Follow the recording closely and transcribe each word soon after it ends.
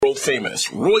world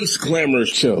famous Royce Glamour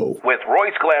Show with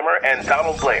Royce Glamour and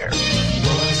Donald Blair.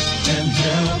 Royce can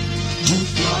help you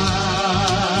fly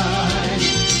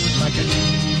like an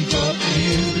eagle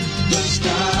in the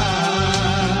sky.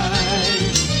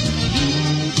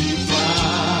 You'll be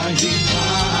flying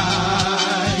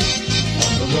high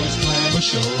on the Royce Glamour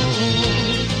Show.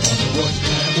 On the Royce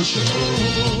Glamour Show.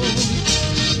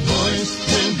 Royce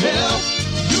can help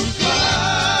you fly.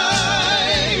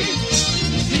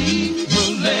 He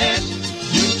will let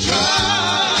you try.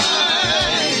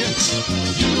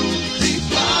 You'll be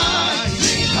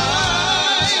flying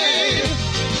high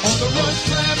on the Royce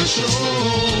Glamour Show.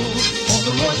 On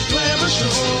the Royce Glamour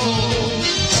Show.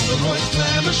 On the Royce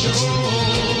Glamour Show.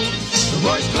 The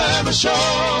Royce Glamour Show.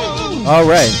 All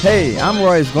right. Hey, I'm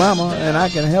Royce Glamour, and I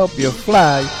can help you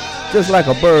fly just like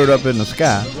a bird up in the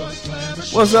sky.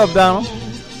 What's up, Donald?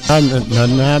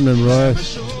 Nothing happening,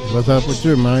 Royce. What's up with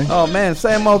you, man? Oh, man,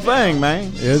 same old thing,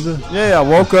 man. Is it? Yeah, I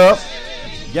woke up,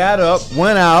 got up,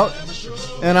 went out,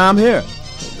 and I'm here.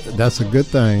 That's a good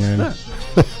thing, ain't it?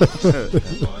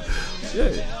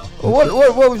 Yeah.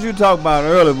 What was you talking about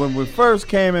earlier when we first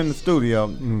came in the studio?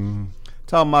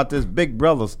 Talking about this Big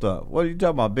Brother stuff. What are you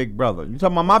talking about, Big Brother? You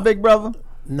talking about my Big Brother?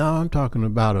 No, I'm talking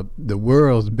about the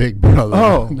world's big brother.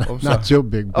 Oh, not your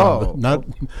big brother. Oh, not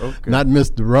okay. not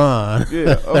Mr. Ron.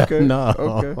 Yeah, okay. No.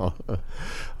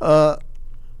 Okay.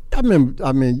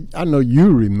 I know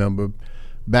you remember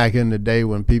back in the day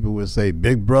when people would say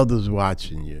Big Brother's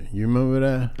watching you. You remember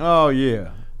that? Oh,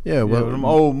 yeah. Yeah, well, them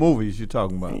old movies you're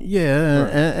talking about. Yeah,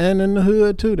 and in the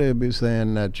hood too, they'd be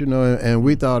saying that, and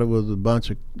we thought it was a bunch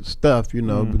of stuff,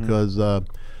 because the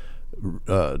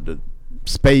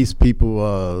space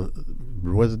people,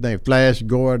 what's his name, Flash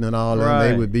Gordon and all that,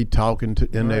 they would be talking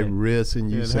in their wrists,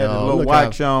 and you say, had a little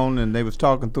watch on, and they was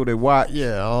talking through their watch.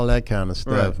 Yeah, all that kind of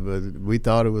stuff. But we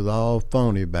thought it was all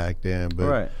phony back then.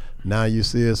 But now you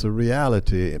see it's a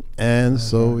reality, and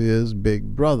so is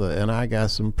Big Brother. And I got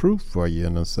some proof for you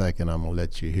in a second. I'm going to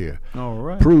let you hear. All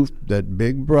right. Proof that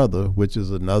Big Brother, which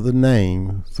is another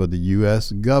name for the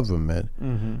U.S. government,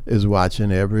 is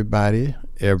watching everybody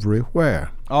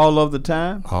everywhere. All of the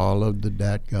time? All of the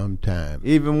dadgum time.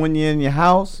 Even when you're in your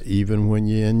house? Even when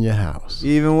you're in your house.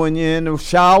 Even when you're in the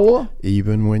shower?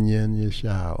 Even when you're in your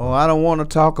shower. Oh, I don't want to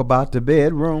talk about the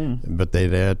bedroom. But they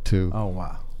there too. Oh,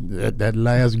 wow. That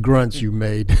last grunt you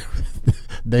made,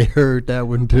 they heard that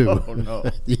one too. Oh, no.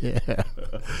 Yeah.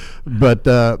 But,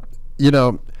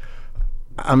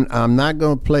 I'm not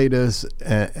going to play this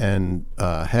and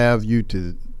have you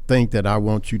to think that I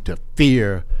want you to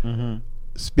fear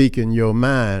speaking your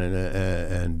mind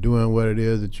and doing what it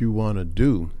is that you want to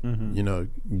do.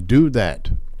 Do that.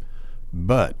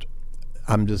 But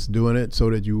I'm just doing it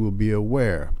so that you will be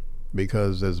aware.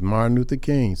 Because as Martin Luther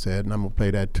King said, and I'm going to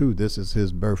play that too, this is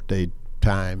his birthday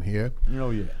time here.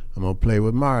 Oh, yeah. I'm going to play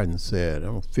what Martin said. I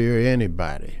don't fear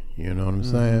anybody. You know what I'm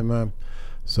saying, man?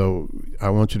 So I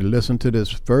want you to listen to this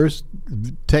first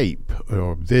tape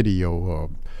or video or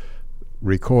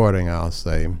recording, I'll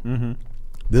say.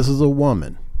 This is a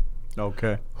woman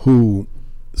who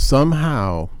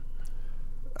somehow,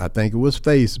 I think it was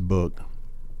Facebook,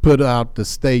 put out the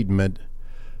statement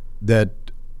that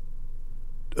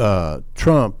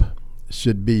Trump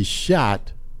should be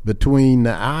shot between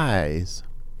the eyes,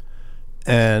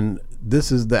 and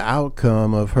this is the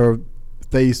outcome of her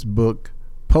Facebook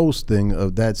posting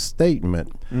of that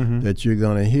statement that you're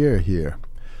going to hear here.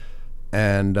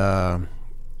 And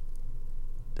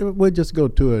we'll just go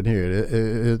to it here.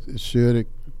 It should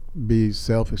be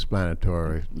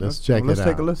self-explanatory. Let's check it out. Let's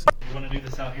take a listen. You want to do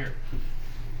this out here?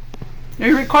 Are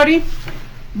you recording?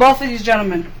 Both of these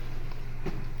gentlemen.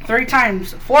 4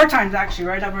 times actually,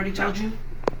 right? I've already told you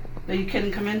that you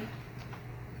couldn't come in,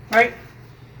 right?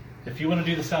 If you want to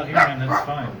do this out here, man, that's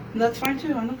fine. That's fine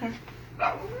too, I don't care.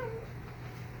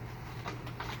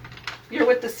 You're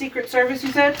with the Secret Service,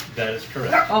 you said? That is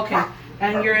correct. Okay,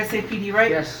 and you're SAPD,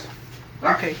 right? Yes.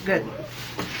 Okay, good.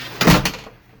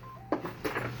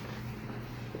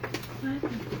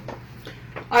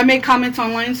 I made comments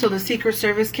online, so the Secret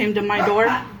Service came to my door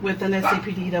with an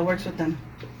SAPD that works with them.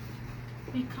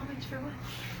 Make comments for what?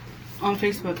 On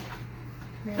Facebook.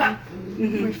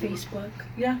 Really? For Facebook?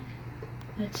 Yeah.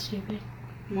 That's stupid.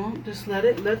 Well, just let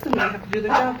them have to do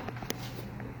their job.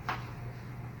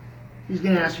 He's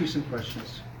going to ask you some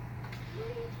questions.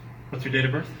 What's your date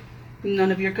of birth?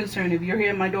 None of your concern. If you're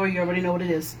here at my door, you already know what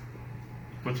it is.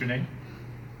 What's your name?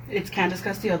 It's Candace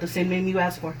Castillo, the same name you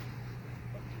asked for.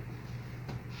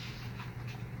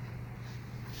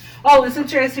 Oh, and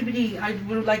since you're SCPD, I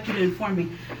would like you to inform me.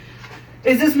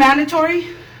 Is this mandatory?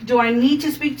 Do I need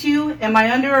to speak to you? Am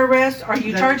I under arrest? Are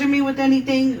you charging me with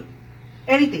anything?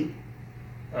 Anything?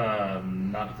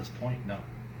 Not at this point, no.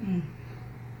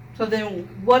 So then,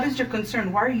 what is your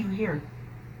concern? Why are you here?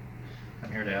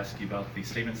 I'm here to ask you about the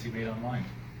statements you made online.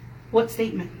 What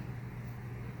statement?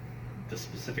 The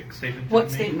specific statement you What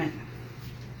made? statement?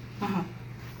 Uh-huh.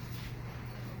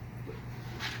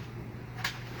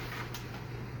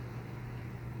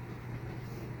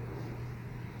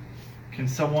 Can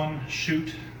someone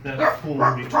shoot that fool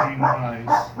between the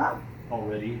eyes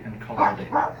already and call it a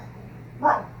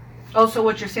day? Oh, so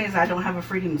what you're saying is I don't have a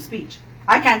freedom of speech.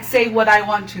 I can't say what I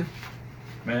want to.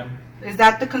 Ma'am, Is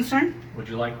that the concern? would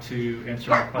you like to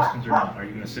answer my questions or not? Are you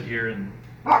going to sit here and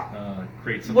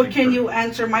create something? What can for- you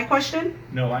answer my question?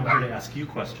 No, I'm here to ask you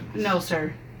questions. No,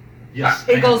 sir. Yes,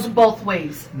 It ma'am. goes both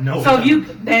ways. No, So it you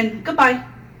doesn't. then goodbye.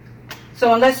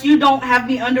 So unless you don't have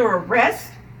me under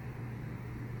arrest,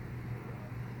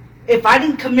 if I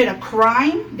didn't commit a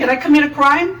crime, did I commit a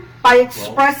crime by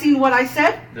expressing what I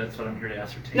said? That's what I'm here to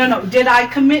ascertain. No. Did I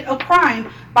commit a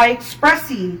crime by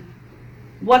expressing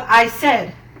what I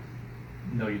said?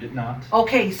 No, you did not.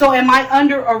 Okay, so am I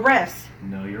under arrest?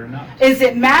 No, you're not. Is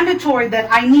it mandatory that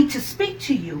I need to speak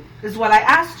to you? Is what I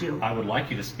asked you. I would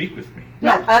like you to speak with me.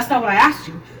 No, that's not what I asked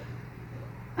you.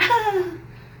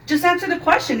 Just answer the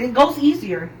question. It goes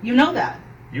easier. You know that.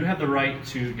 You have the right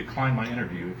to decline my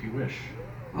interview if you wish.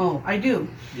 Oh, I do.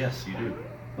 Yes, you do.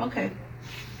 Okay.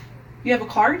 You have a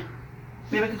card?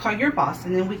 Maybe I could call your boss,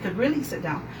 and then we could really sit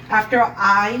down. After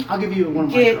I'll give you one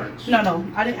of my get cards. no,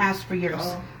 I didn't ask for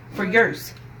yours. For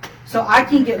yours, so I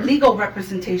can get legal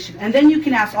representation, and then you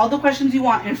can ask all the questions you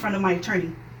want in front of my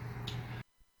attorney.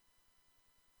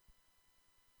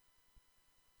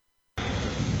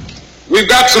 We've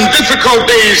got some difficult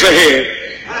days ahead.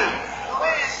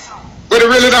 But it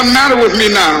really doesn't matter with me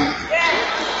now.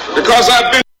 Because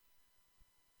I've been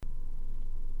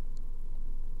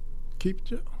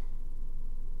Keep it.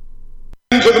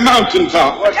 to the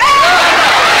mountaintop. I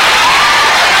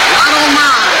don't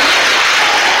mind.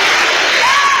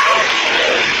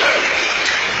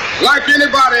 Like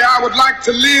anybody, I would like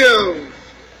to live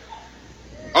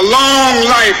a long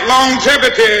life.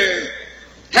 Longevity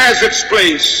has its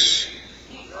place.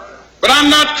 But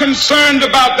I'm not concerned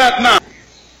about that now.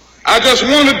 I just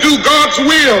want to do God's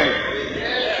will.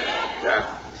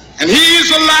 And He's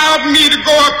allowed me to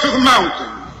go up to the mountain.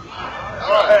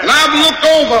 And I've looked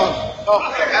over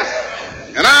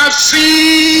and I've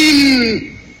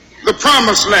seen the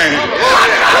promised land.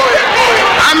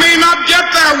 I may not get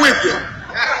there with you,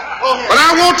 but I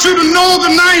want you to know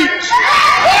tonight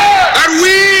that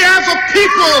we as a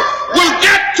people will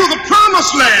get to the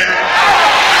promised land.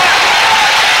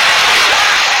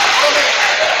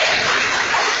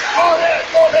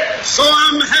 So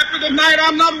I'm happy tonight.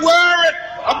 I'm not worried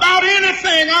about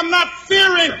anything. I'm not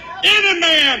fearing any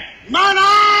man. Mine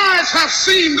eyes have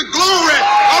seen the glory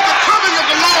of the coming of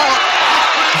the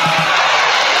Lord.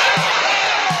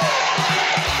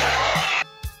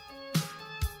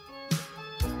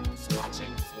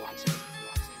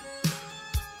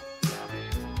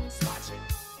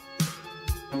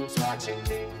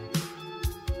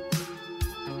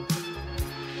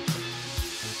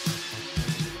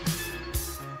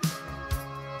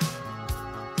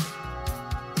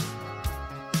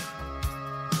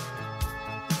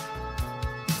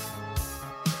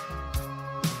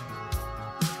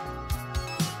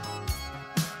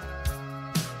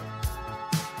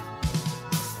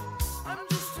 I'm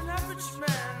just an average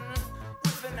man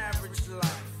with an average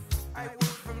life. I work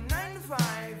from 9 to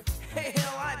 5. Hey,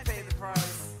 hell, I pay the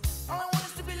price. All I want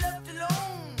is to be loved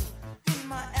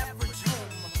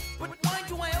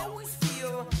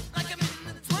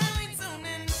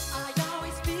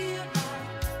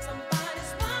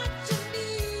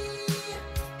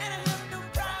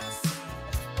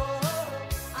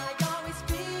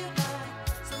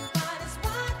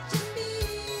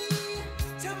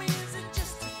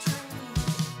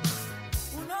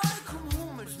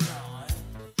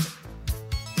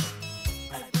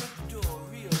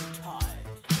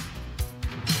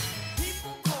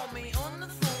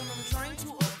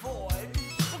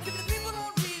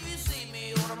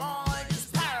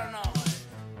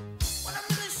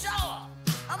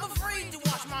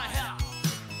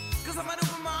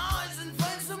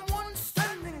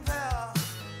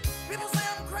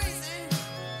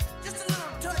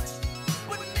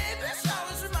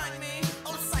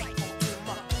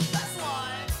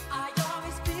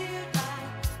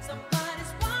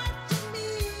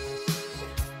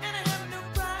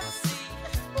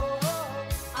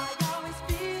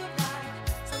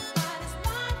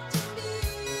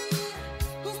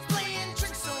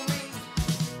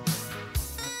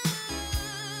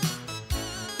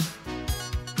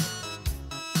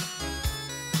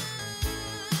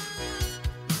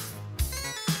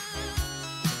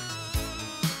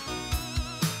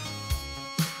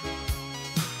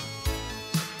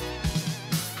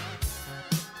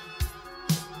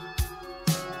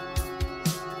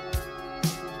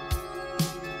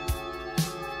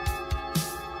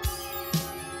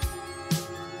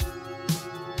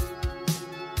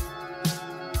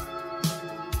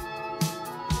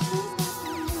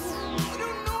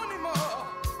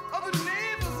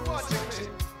me.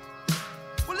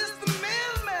 Well, it's the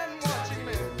mailman watching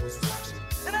me.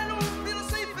 And I don't feel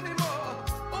safe anymore.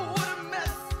 Oh, what a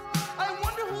mess. I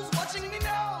wonder who's watching me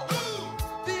now.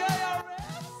 The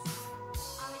IRS?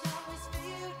 I always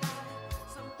feel like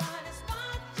somebody's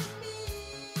watching me.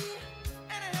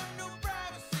 And I have no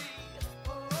privacy.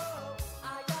 Oh,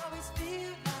 I always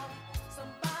feel like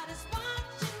somebody's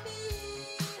watching me.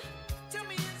 Tell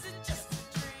me, is it just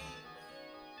a dream?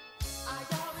 I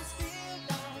always feel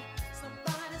like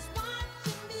somebody's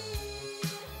watching me.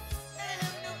 And I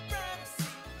have no privacy.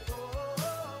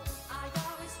 Oh, I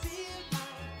always feel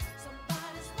like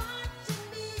somebody's watching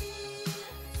me.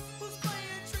 Who's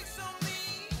playing tricks on me?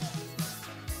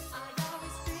 I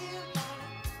always feel like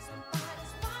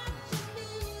somebody's watching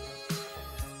me.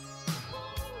 Oh,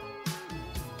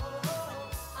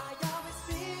 I always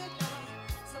feel like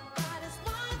somebody's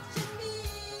watching me.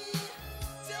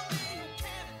 Tell me, who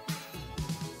can it be?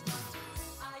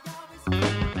 I always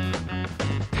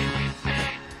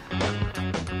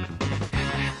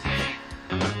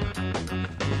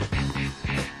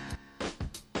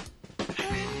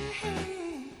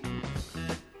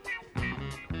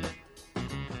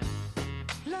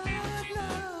Love,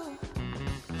 love.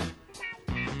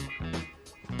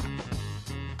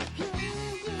 Yeah,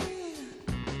 yeah.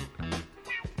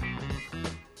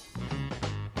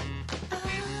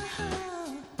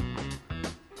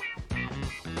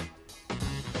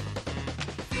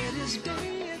 Fred is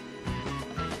dead.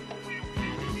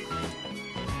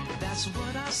 That's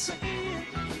what I said.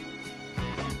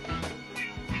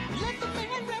 Let the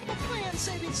man rap a plan,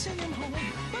 said he'd send him home.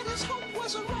 But his hope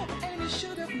wasn't wrong, and he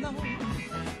should have known.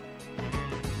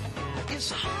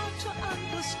 It's hard to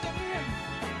understand.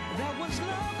 There was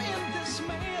love in this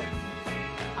man.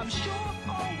 I'm sure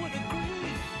all would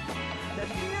agree that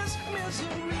his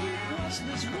misery was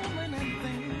this woman and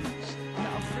things.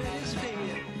 Now Fred is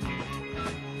dead.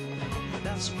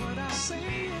 That's what I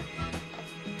said.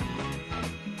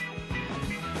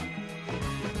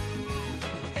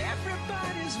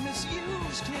 Everybody's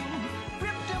misused him,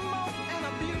 ripped him off and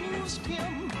abused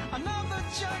him. Another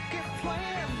junkie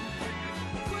plan,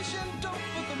 pushing dope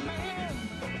for the man.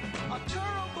 A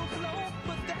terrible blow,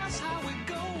 but that's how it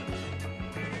goes.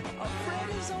 Fred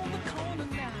is on the corner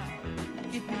now.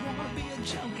 If you wanna be a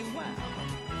junkie, wow.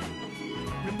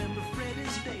 Remember, Fred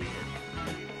is dead.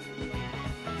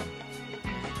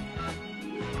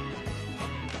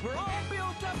 We're all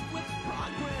built up with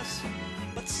progress,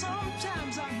 but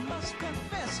sometimes I must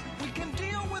confess we can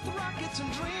deal with rockets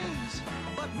and dreams,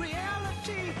 but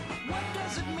reality, what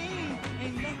does it mean?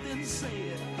 Ain't nothing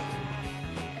said.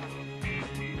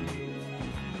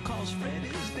 'Cause Fred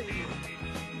is dead.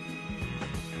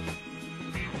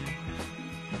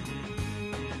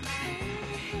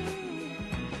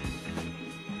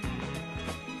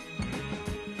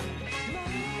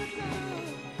 Love,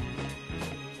 love.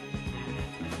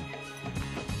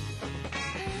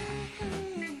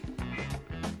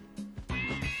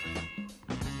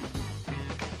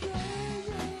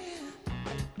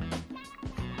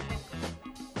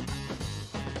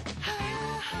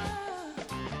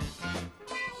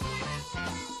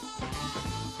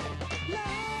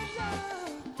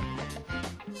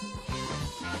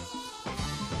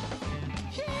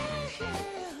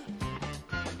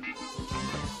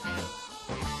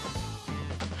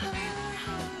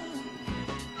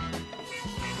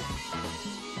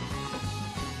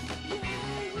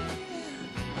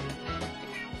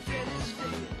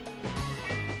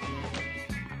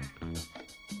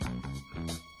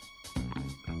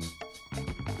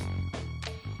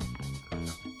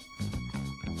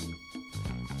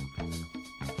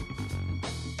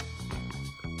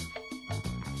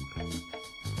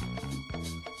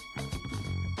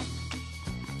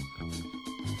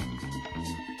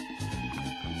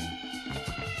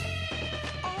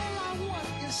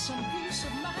 Some peace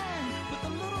of mind with a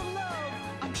little love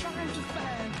I'm trying to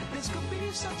find. This could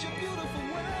be such a beautiful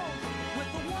world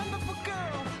with a wonderful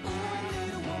girl. Oh, I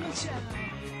need a woman child.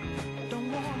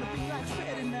 Don't wanna be like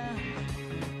Freddie now,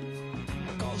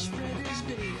 'cause Fred is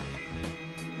dead.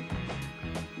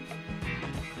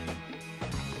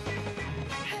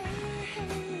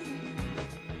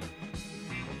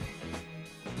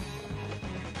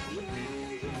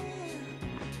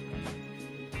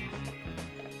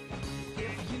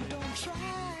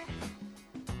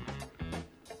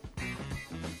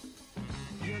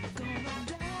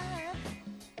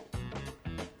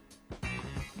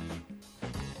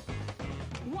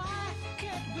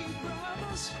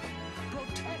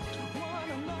 Protect one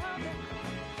another.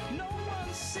 No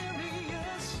one's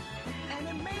serious, and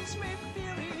it makes me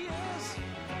furious.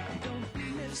 Don't be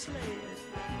misled.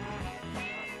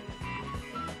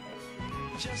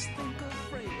 just think of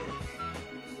Fred.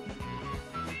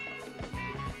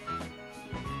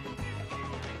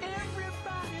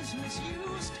 Everybody's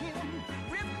misused him,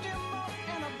 ripped him up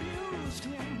and abused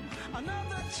him.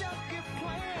 Another junkie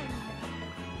plan,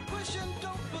 pushing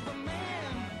dope for the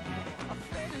man.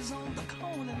 Fred is on the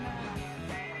corner now.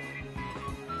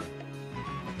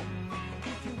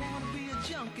 If you wanna be a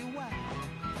junkie, why?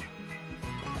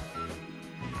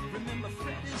 Remember,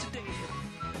 Fred is dead.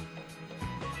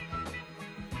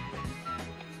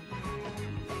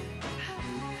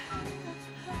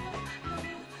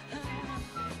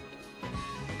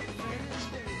 Fred is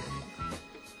dead.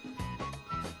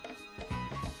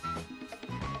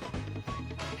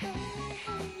 Hey,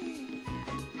 hey.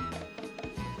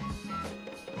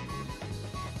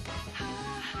 Ha,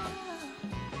 ha.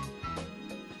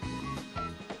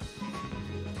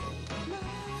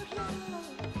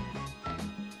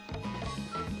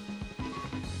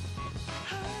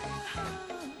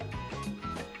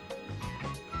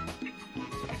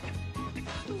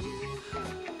 Lord, Lord.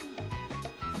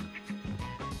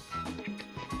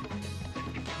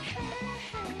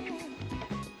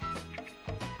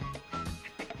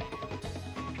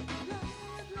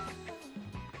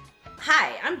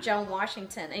 Hi, I'm Joan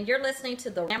Washington, and you're listening to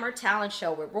the Glamour Talent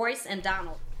Show with Royce and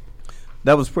Donald.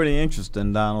 That was pretty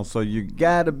interesting, Donald. So you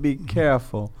got to be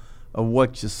careful of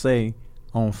what you say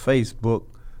on Facebook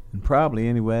and probably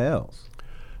anywhere else.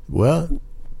 Well,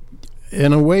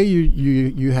 in a way,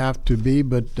 you have to be,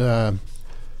 but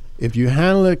if you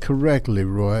handle it correctly,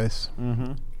 Royce,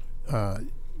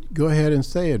 go ahead and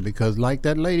say it, because like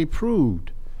that lady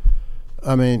proved,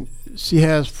 I mean, she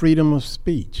has freedom of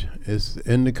speech. It's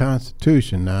in the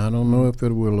Constitution. Now, I don't know if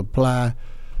it will apply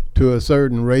to a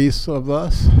certain race of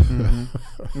us.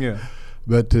 Yeah.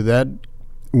 But to that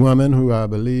woman, who I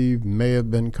believe may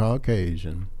have been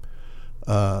Caucasian,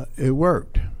 it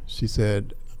worked. She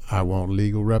said, I want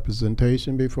legal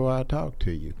representation before I talk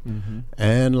to you.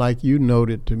 And like you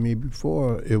noted to me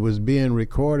before, it was being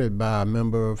recorded by a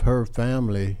member of her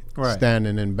family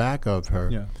standing in back of her.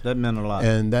 Yeah, that meant a lot.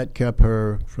 And that kept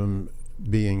her from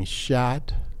being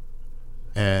shot,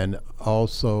 and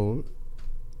also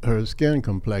her skin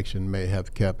complexion may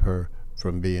have kept her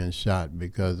from being shot,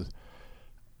 because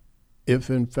if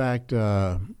in fact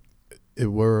it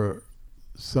were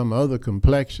some other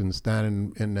complexion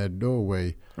standing in that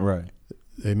doorway,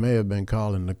 they may have been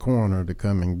calling the coroner to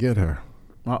come and get her.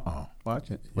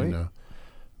 Watch it. You know,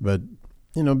 but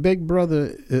you know, Big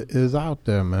Brother is out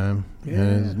there, man,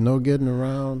 and there's no getting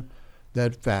around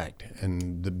that fact.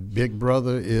 And the Big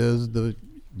Brother is the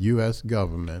U.S.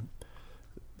 government.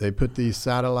 They put these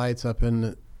satellites up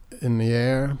in the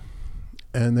air,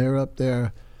 and they're up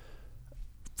there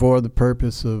for the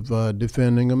purpose of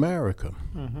defending America.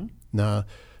 Now,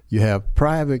 you have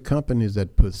private companies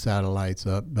that put satellites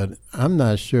up, but I'm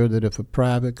not sure that if a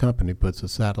private company puts a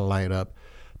satellite up,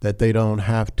 that they don't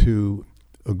have to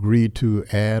agree to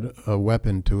add a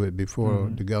weapon to it before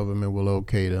the government will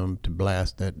okay them to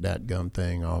blast that gun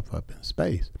thing off up in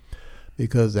space,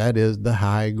 because that is the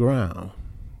high ground.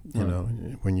 You know,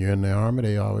 when you're in the Army,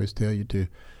 they always tell you to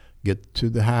get to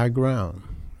the high ground.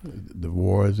 The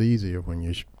war is easier when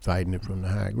you're fighting it from the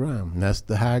high ground, and that's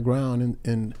the high ground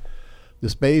in the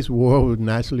space war would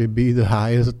naturally be the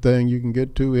highest thing you can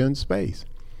get to in space.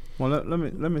 Well, let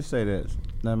me say this.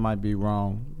 That might be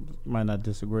wrong. You might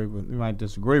disagree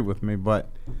with me, but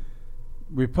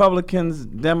Republicans,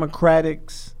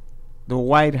 Democrats, the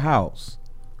White House,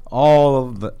 all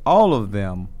of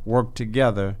them work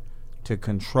together to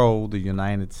control the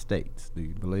United States. Do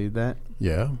you believe that?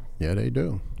 Yeah, they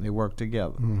do. They work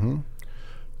together.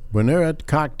 When they're at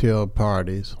cocktail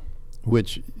parties,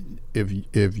 which if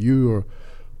you are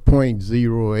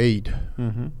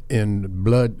 0.08 in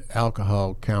blood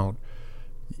alcohol count,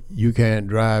 you can't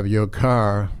drive your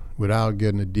car without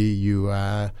getting a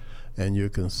DUI, and you're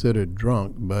considered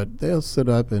drunk. But they'll sit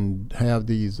up and have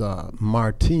these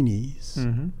martinis,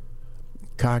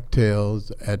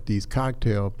 cocktails at these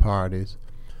cocktail parties,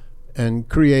 and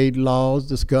create laws,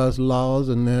 discuss laws,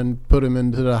 and then put them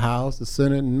into the House, the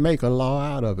Senate, and make a law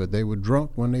out of it. They were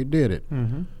drunk when they did it.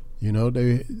 You know,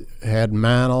 they had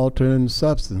mind-altering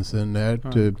substance in there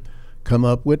to come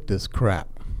up with this crap.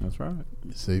 That's right.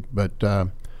 You see, but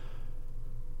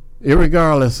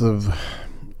irregardless of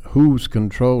who's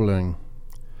controlling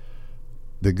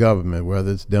the government,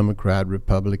 whether it's Democrat,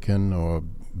 Republican, or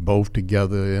both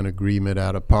together in agreement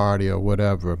at a party or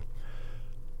whatever,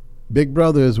 Big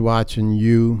Brother is watching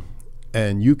you,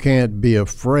 and you can't be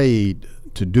afraid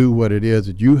to do what it is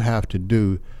that you have to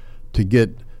do to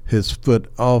get his foot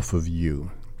off of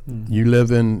you. You live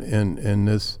in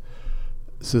this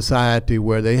society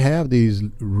where they have these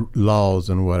laws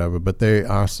and whatever, but they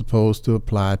are supposed to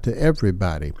apply to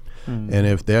everybody. And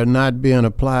if they're not being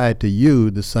applied to you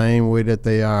the same way that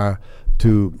they are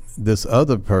to this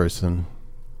other person,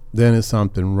 then it's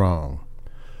something wrong.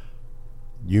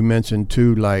 You mentioned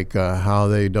too, like how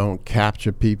they don't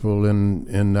capture people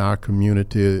in our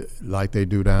community like they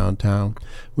do downtown.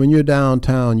 When you're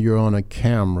downtown, you're on a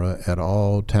camera at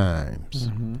all times.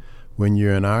 When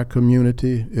you're in our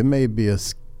community, it may be a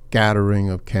scattering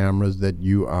of cameras that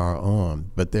you are on,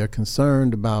 but they're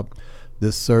concerned about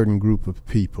this certain group of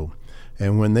people.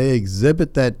 And when they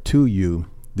exhibit that to you,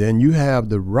 then you have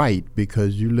the right,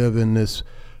 because you live in this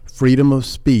freedom of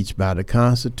speech by the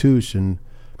Constitution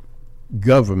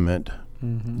government,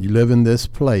 you live in this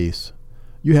place,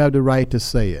 you have the right to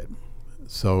say it.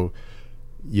 So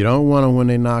you don't want to, when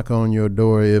they knock on your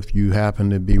door, if you happen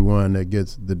to be one that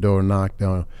gets the door knocked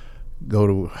on, go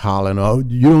to hollering, oh,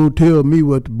 you don't tell me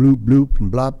what to bloop bloop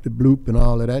and blop the bloop and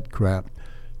all of that crap.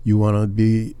 You want to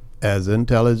be as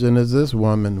intelligent as this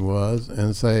woman was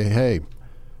and say, hey,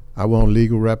 I want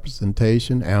legal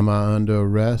representation. Am I under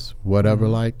arrest? Whatever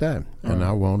like that. And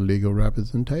I want legal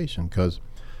representation, because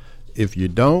if you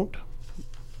don't,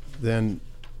 then,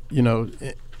 you know,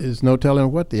 there's no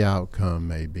telling what the outcome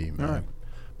may be, man.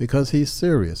 Because he's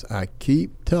serious. I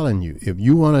keep telling you, if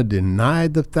you want to deny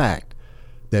the fact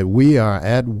that we are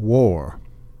at war,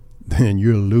 then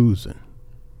you're losing.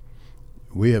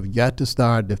 We have got to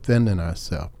start defending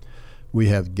ourselves. We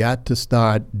have got to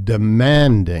start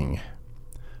demanding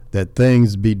that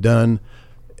things be done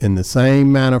in the same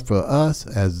manner for us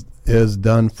as is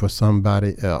done for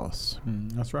somebody else.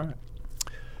 That's right.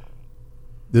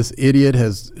 This idiot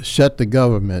has shut the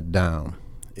government down.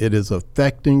 It is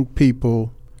affecting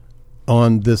people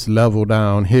on this level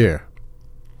down here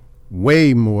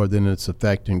way more than it's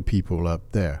affecting people up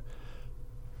there.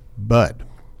 But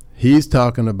he's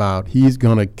talking about he's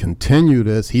going to continue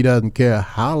this. He doesn't care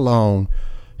how long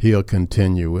he'll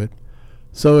continue it.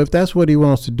 So if that's what he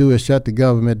wants to do, is shut the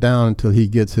government down until he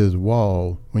gets his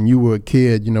wall. When you were a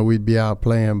kid, you know, we'd be out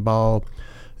playing ball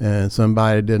and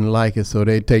somebody didn't like it, so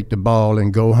they'd take the ball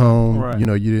and go home. Right. You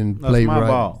know, you didn't play my right.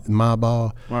 Ball. My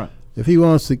ball. Right. If he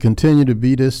wants to continue to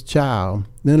be this child,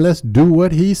 then let's do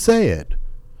what he said.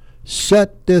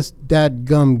 Shut this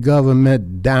dadgum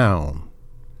government down.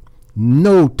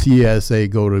 No TSA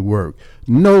go to work.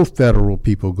 No federal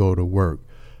people go to work.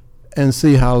 And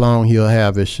see how long he'll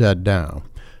have it shut down.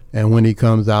 And when he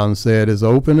comes out and says it's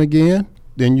open again,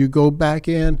 then you go back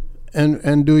in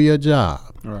and do your job.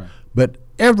 Right. But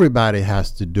everybody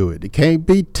has to do it. It can't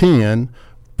be 10,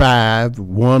 5,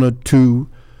 1 or 2,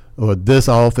 or this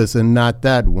office and not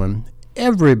that one.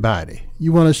 Everybody.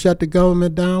 You want to shut the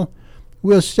government down?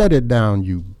 We'll shut it down,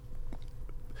 you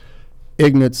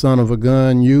ignorant son of a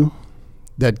gun, you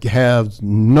that has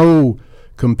no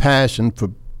compassion for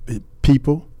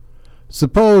people.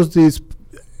 Suppose these,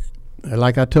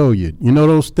 like I told you, you know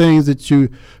those things that you,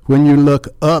 when you look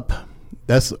up,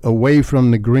 that's away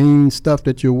from the green stuff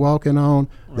that you're walking on.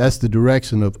 Right. That's the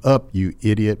direction of up, you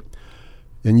idiot.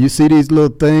 And you see these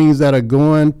little things that are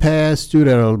going past you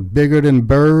that are bigger than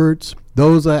birds?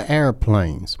 Those are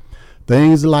airplanes.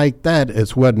 Things like that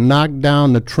is what knocked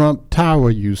down the Trump Tower,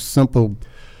 you simple,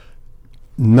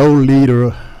 no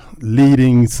leader,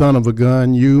 leading son of a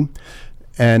gun, you.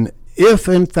 And if,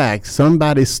 in fact,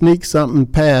 somebody sneaks something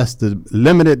past the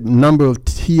limited number of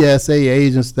TSA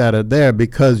agents that are there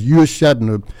because you're shutting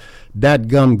the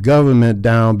dadgum government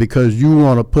down because you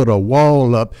want to put a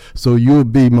wall up so you'll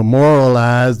be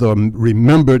memorialized or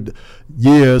remembered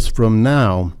years from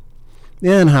now,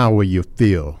 then how will you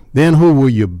feel? Then who will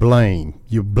you blame?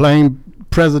 You blame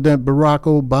President Barack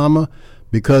Obama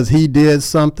because he did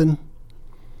something?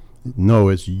 No,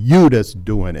 it's you that's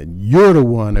doing it. You're the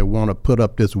one that want to put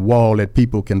up this wall that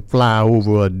people can fly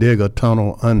over or dig a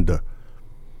tunnel under.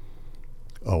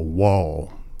 A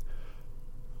wall.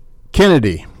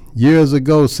 Kennedy, years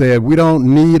ago, said we don't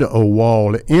need a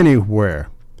wall anywhere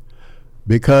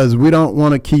because we don't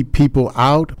want to keep people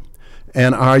out.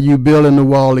 And are you building the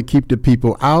wall to keep the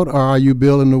people out, or are you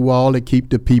building the wall to keep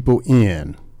the people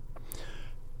in?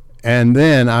 And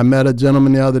then I met a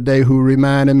gentleman the other day who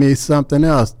reminded me something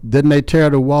else. Didn't they tear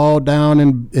the wall down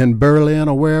in Berlin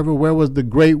or wherever? Where was the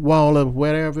Great Wall of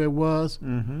whatever it was?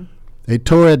 Mm-hmm. They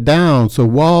tore it down. So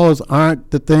walls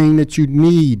aren't the thing that you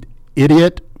need,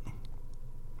 idiot.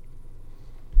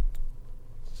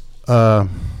 Don't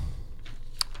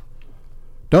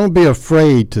be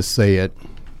afraid to say it.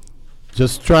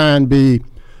 Just try and be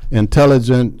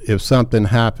intelligent if something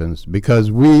happens, because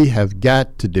we have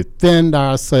got to defend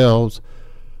ourselves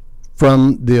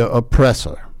from the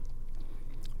oppressor.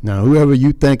 Now, whoever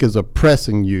you think is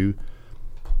oppressing you,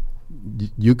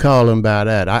 you call them by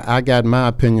that. I got my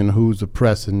opinion of who's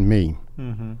oppressing me.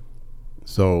 Mm-hmm.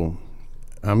 So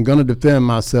I'm going to defend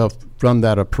myself from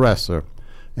that oppressor.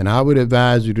 And I would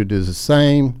advise you to do the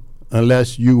same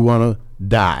unless you want to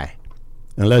die,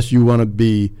 unless you want to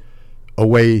be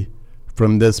away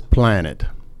from this planet.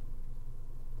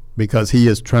 Because he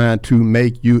is trying to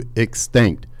make you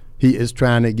extinct. He is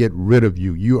trying to get rid of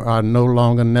you. You are no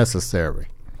longer necessary.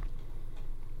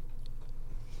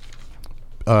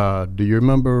 Do you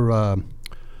remember,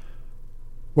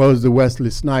 what was the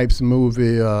Wesley Snipes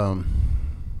movie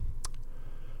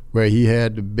where he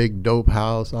had the big dope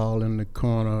house all in the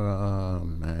corner?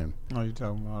 Man. Oh, you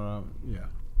talking about, yeah.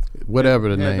 Whatever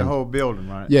the He name. had the whole building,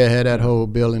 right? Yeah, had that whole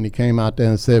building. He came out there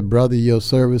and said, brother, your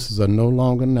services are no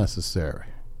longer necessary.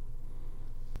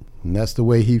 And that's the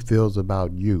way he feels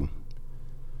about you.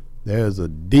 There's a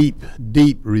deep,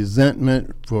 deep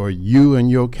resentment for you and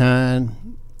your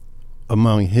kind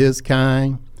among his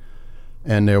kind,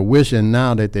 and they're wishing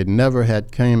now that they never had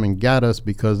came and got us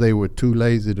because they were too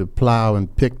lazy to plow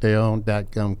and pick their own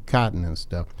dadgum cotton and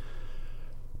stuff.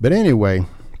 But anyway,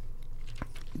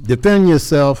 defend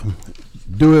yourself,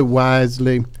 do it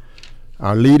wisely.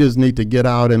 Our leaders need to get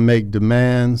out and make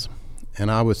demands,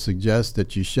 and I would suggest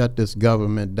that you shut this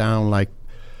government down like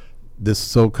this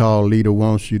so-called leader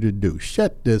wants you to do.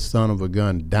 Shut this son of a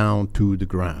gun down to the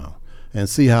ground and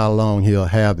see how long he'll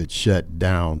have it shut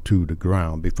down to the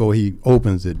ground before he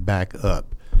opens it back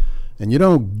up. And you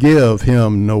don't give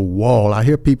him no wall. I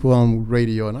hear people on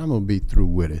radio, and I'm going to be through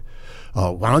with it.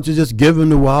 Why don't you just give him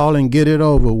the wall and get it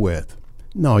over with?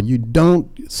 No, you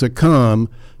don't succumb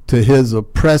to his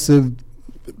oppressive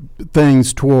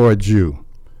things towards you.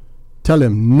 Tell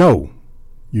him, no,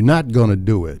 you're not going to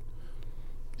do it.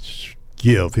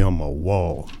 Give him a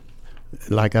wall.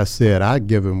 Like I said, I'd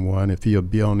give him one if he'll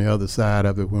be on the other side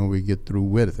of it when we get through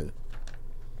with it.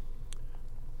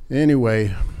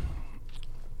 Anyway,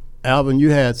 Alvin, you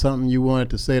had something you wanted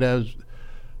to say that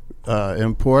was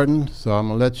important, so I'm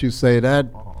going to let you say that.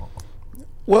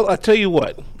 Well, I tell you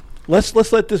what, let's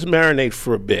let this marinate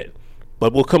for a bit,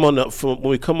 but we'll come on when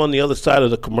we come on the other side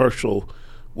of the commercial,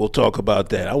 we'll talk about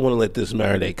that. I want to let this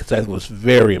marinate because that was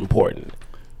very important.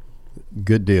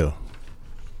 Good deal.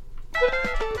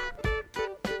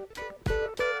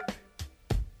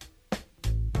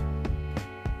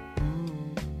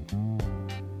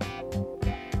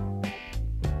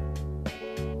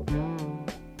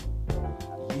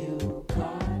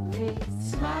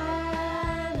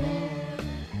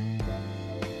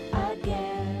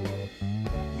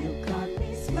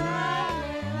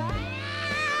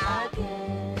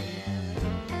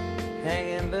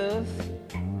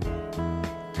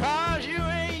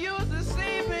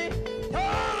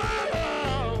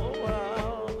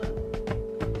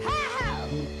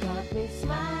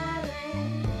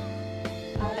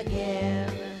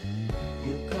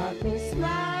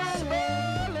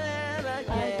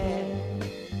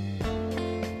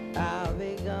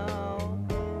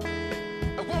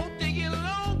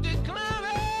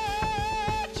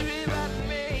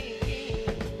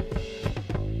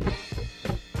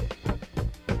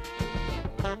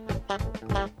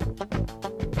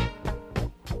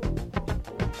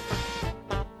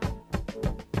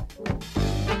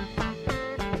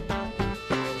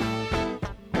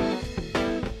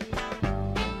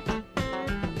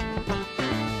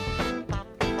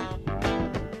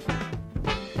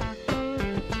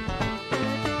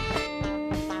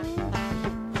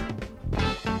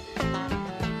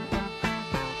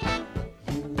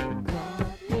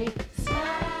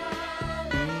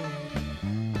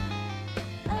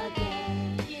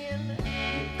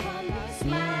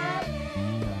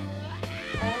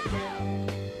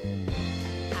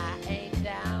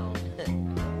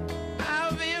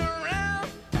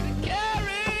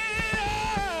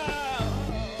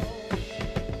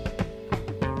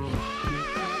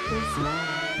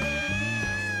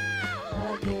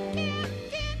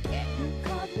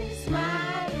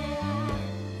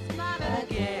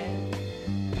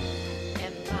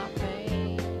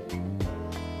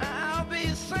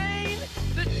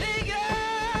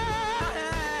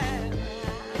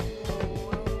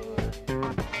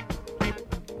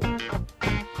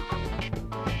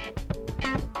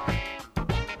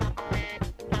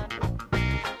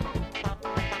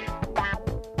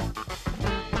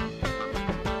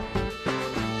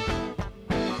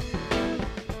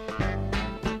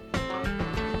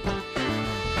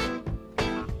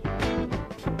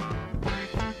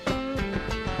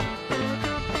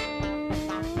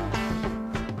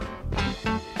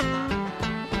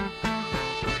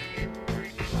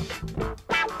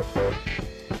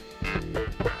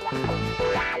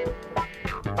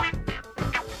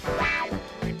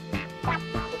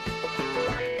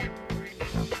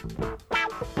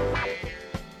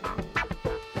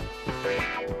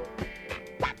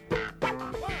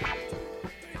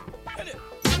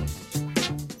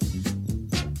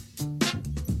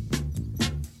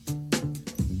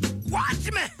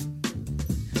 me.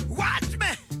 Watch me.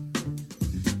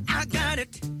 I got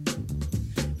it.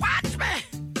 Watch me.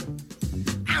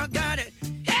 I got it.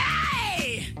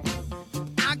 Hey!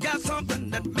 I got something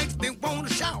that makes me want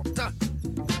to shout.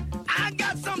 I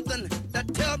got something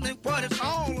that tells me what it's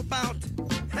all about.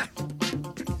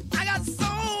 I got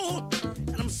soul,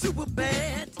 and I'm super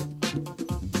bad.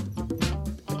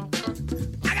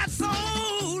 I got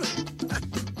soul,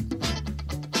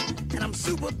 and I'm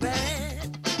super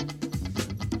bad.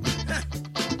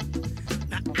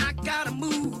 Now I got a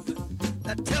move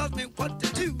that tells me what to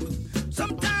do.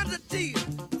 Sometimes it's deal.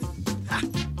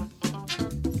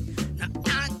 Now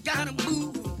I got a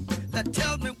move that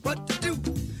tells me what to do.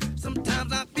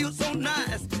 Sometimes I feel so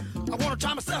nice, I want to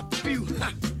try myself a few.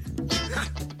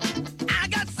 I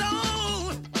got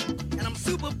soul, and I'm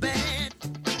super bad.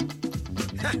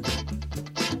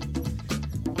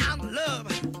 I love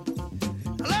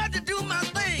to do my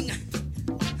thing.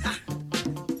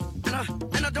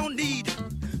 And I don't need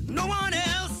no one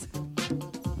else.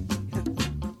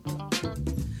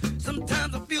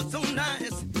 Sometimes I feel so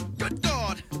nice. Good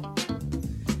God.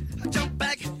 I jump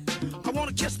back, I want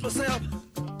to kiss myself.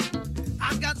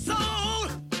 I got soul,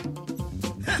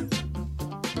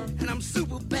 and I'm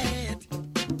super bad.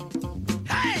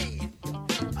 Hey,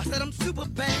 I said I'm super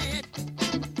bad.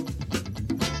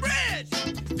 Bridge,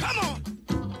 come on,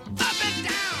 up and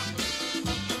down,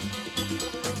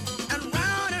 and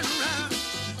round,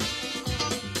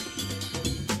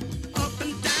 up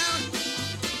and down,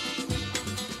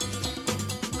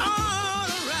 all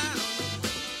around.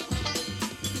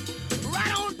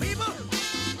 Right on, people.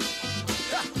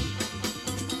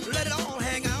 Let it all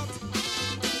hang out.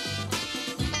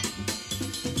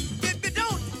 If you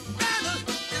don't, brothers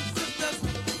and sisters,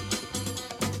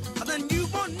 then you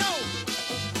won't know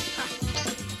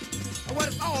what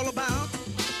it's all about.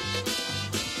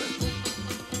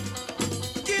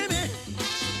 Give me,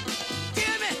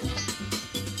 give me,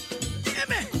 give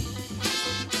me,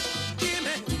 give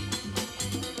me,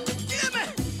 give me,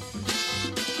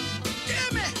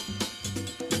 give me,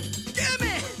 give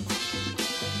me.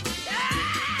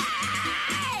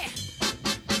 Hey!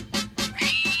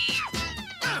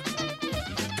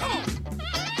 Come on.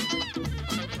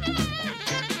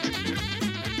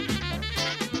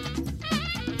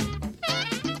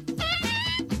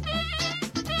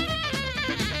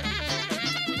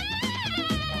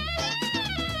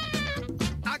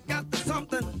 I got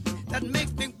something that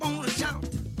makes me want to shout.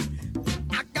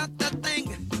 I got that thing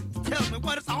that tells me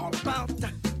what it's all about.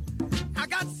 I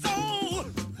got soul.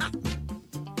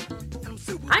 And I'm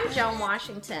super I'm Joan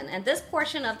Washington, and this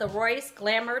portion of the Royce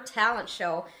Glamour Talent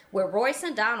Show with Royce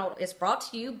and Donald is brought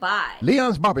to you by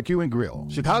Leon's Barbecue and Grill,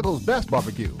 Chicago's best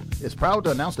barbecue, is proud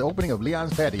to announce the opening of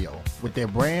Leon's Patio with their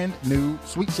brand new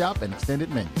sweet shop and extended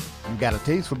menu. You got a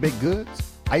taste for baked goods,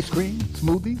 ice cream,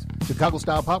 smoothies,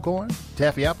 Chicago-style popcorn,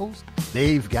 taffy apples?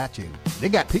 They've got you. They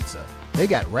got pizza. They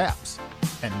got wraps.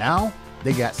 And now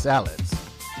they got salads.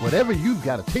 Whatever you've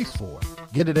got a taste for,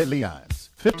 get it at Leon's.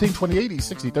 1528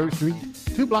 East 63rd Street,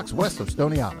 2 blocks west of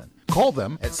Stony Island. Call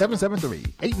them at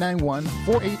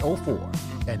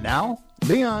 773-891-4804. And now,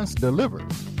 Leon's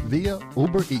delivers via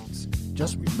Uber Eats.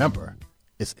 Just remember,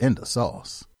 it's in the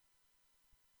sauce.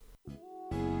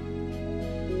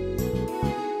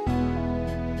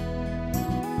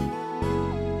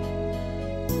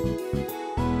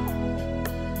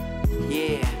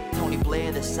 Yeah, Tony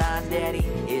Blair, the sign daddy,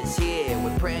 is here.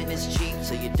 With printing is cheap,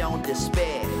 so you don't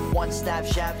despair. One-stop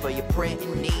shop for your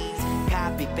printing needs.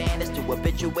 Copy banners to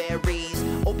obituaries.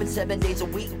 Open 7 days a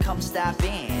week, come stop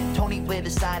in. Tony Blair, the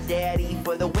sign daddy,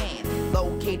 for the win.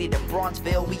 Located in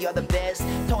Bronxville, we are the best.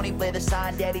 Tony Blair, the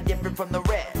sign daddy, different from the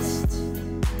rest.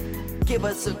 Give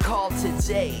us a call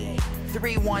today.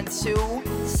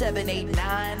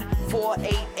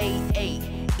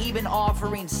 312-789-4888. Even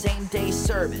offering same-day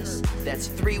service. That's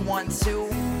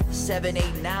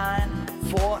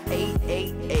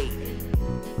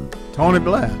 312-789-4888. Tony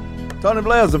Blair. Tony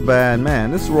Blair's a bad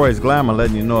man. This is Royce Glamour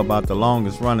letting you know about the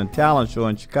longest running talent show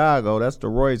in Chicago. That's the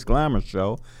Royce Glamour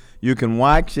Show. You can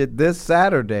watch it this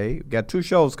Saturday. We've got 2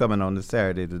 shows coming on this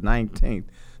Saturday, the 19th,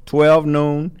 12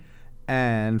 noon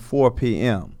and 4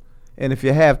 p.m. And if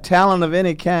you have talent of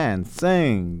any kind,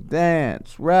 sing,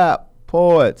 dance, rap,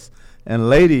 poets, and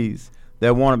ladies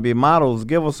that want to be models,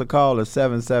 give us a call at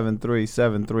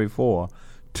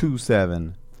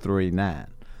 773-734-2739.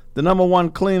 The number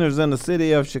 1 cleaners in the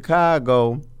city of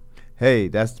Chicago, hey,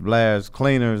 that's Blair's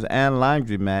Cleaners and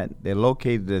Laundromat. They're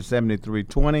located at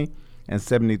 7320 and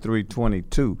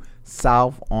 7322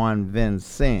 South on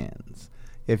Vincennes.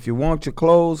 If you want your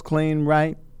clothes cleaned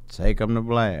right, take them to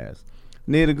Blair's.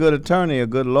 Need a good attorney, a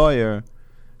good lawyer,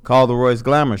 Call the Royce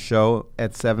Glamour Show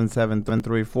at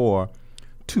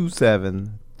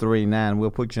 773-42739.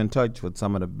 We'll put you in touch with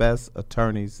some of the best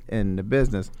attorneys in the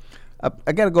business.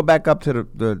 I got to go back up to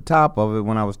the top of it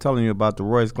when I was telling you about the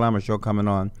Royce Glamour Show coming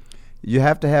on. You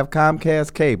have to have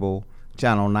Comcast Cable,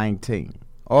 channel 19.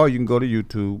 Or you can go to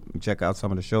YouTube and check out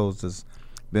some of the shows that's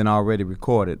been already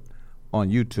recorded on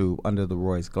YouTube under the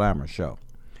Royce Glamour Show.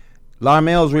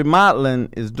 Larmel's Remodeling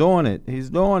is doing it.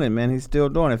 He's doing it, man. He's still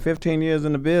doing it. 15 years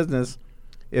in the business.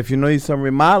 If you need some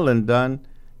remodeling done,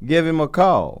 give him a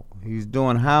call. He's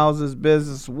doing houses,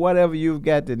 business, whatever you've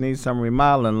got that needs some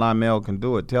remodeling, Larmel can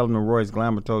do it. Tell him the Royce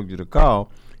Glamour told you to call.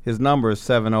 His number is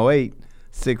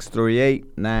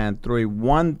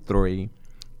 708-638-9313.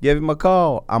 Give him a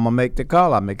call. I'm going to make the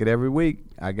call. I make it every week.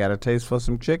 I got a taste for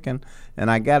some chicken,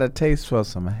 and I got a taste for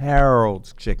some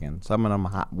Harold's chicken. Some of them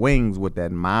hot wings with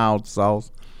that mild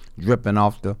sauce dripping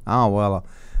off the... Oh, well,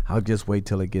 I'll just wait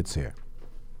till it gets here.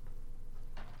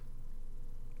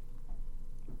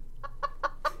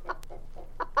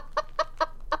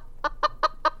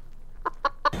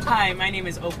 Hi, my name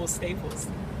is Opal Staples.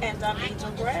 And I'm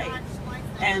Angel Gray.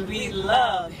 And we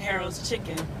love Harold's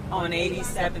Chicken on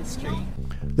 87th Street.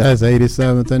 That's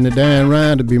 87th and the Dan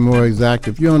Ryan, to be more exact.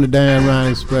 If you're on the Dan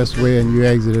Ryan Expressway and you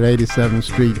exit at 87th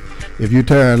Street, if you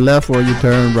turn left or you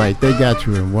turn right, they got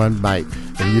you in one bite.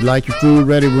 If you'd like your food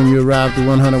ready when you arrive to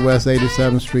 100 West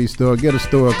 87th Street store, get a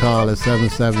store call at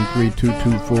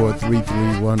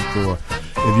 773-224-3314.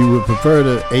 If you would prefer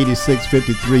the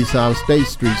 8653 South State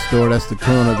Street store, that's the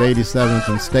corner of 87th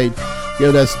and State,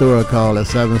 give that store a call at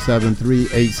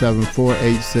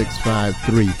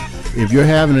 773-874-8653. If you're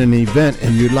having an event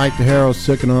and you'd like the Harold's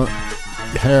Chicken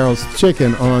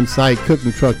on-site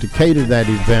cooking truck to cater that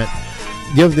event,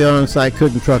 give the on-site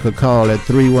cooking truck a call at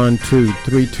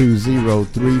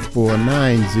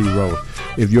 312-320-3490.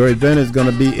 If your event is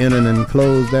going to be in an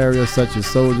enclosed area such as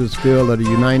Soldiers Field or the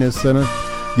United Center,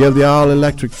 give the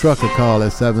all-electric truck a call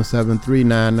at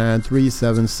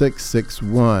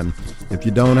 773-993-7661. If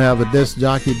you don't have a disc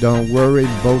jockey, don't worry.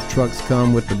 Both trucks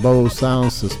come with the Bose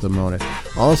sound system on it.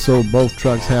 Also, both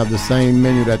trucks have the same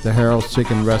menu that the Harold's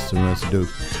Chicken restaurants do.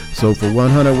 So for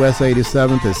 100 West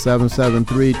 87th, it's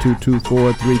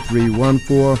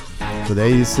 773-224-3314. For the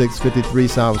 8653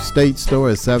 South State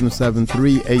store, it's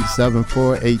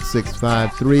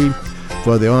 773-874-8653.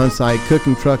 For the on-site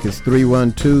cooking truck, it's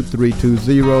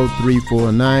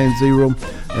 312-320-3490.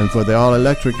 And for the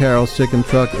all-electric Harold's Chicken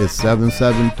truck, it's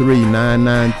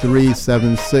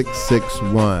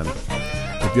 773-993-7661.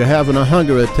 If you're having a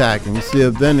hunger attack and you see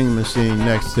a vending machine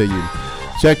next to you,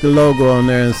 check the logo on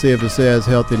there and see if it says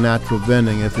Healthy Natural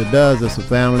Vending. If it does, it's a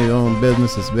family-owned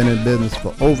business. It's been in business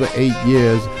for over 8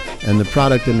 years, and the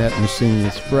product in that machine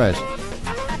is fresh.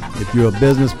 If you're a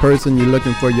business person, you're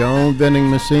looking for your own vending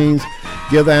machines,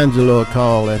 give Angelo a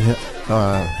call at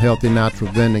Healthy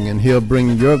Natural Vending, and he'll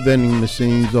bring your vending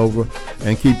machines over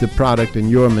and keep the product in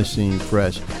your machine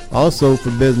fresh. Also,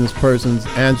 for business persons,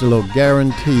 Angelo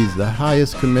guarantees the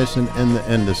highest commission in the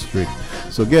industry.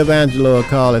 So give Angelo a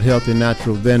call at Healthy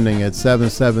Natural Vending at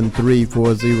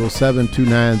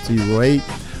 773-407-2908.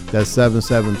 That's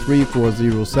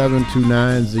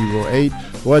 773-407-2908.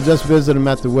 Or just visit them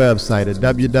at the website at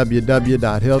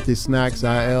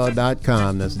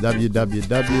www.healthysnacksil.com. That's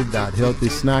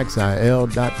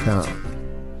www.healthysnacksil.com.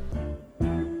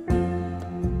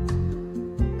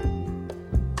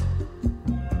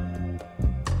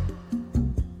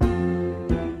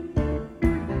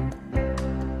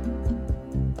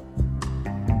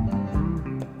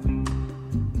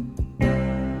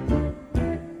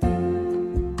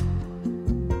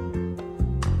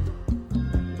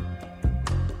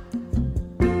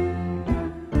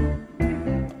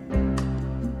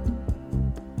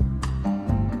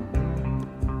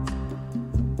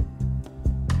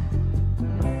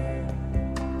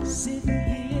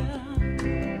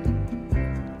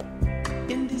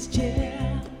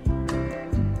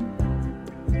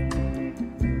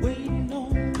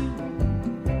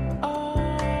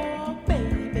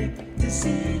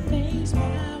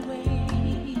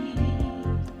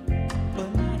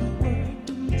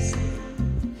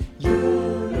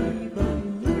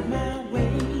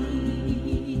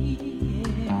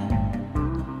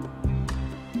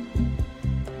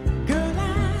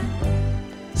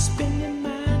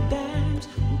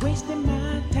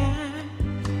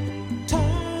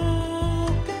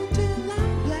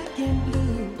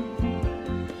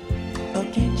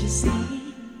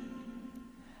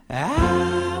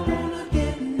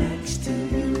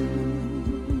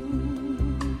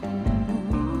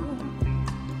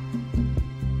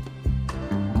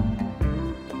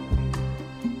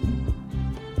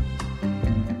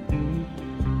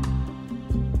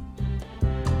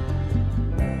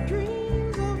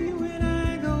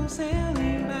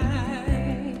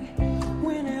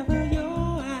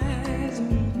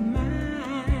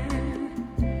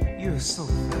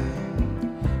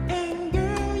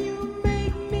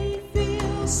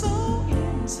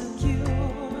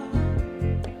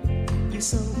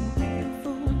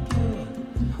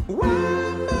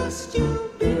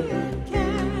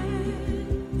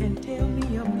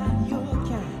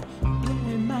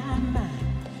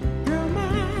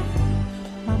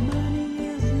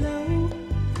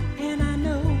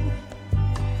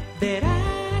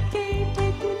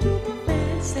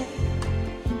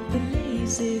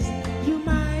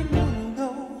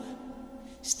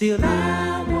 Still,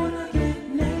 I wanna get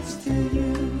next to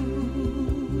you.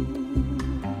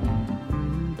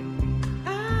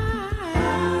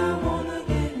 I wanna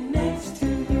get next to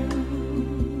you.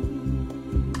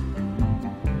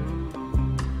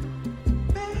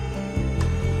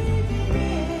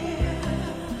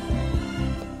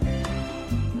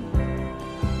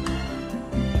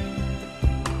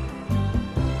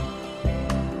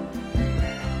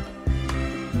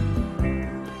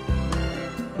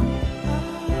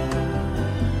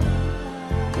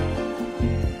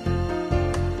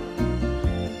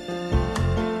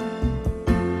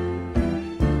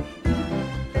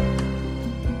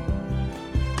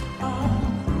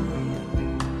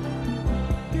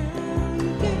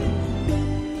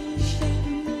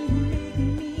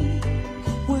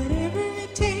 Whatever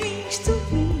it takes to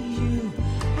please you,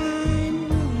 I'm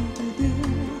willing to do.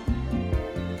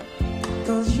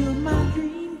 'Cause you're my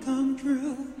dream come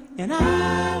true, and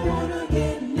I wanna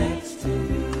get next to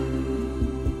you.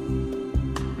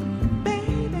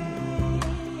 Baby,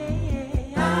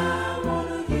 I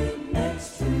wanna get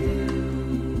next to you.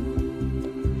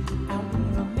 I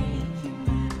wanna make you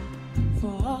mine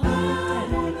for all time. I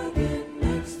wanna get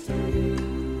next to you.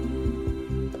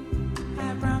 I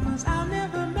promise I'll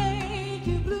never make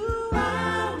you blue.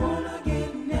 I wanna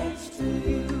get next to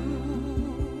you.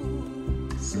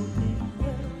 So baby,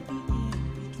 you'll be in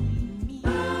between me. I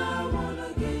wanna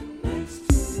get next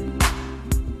to you.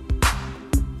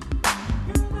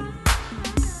 Girl, I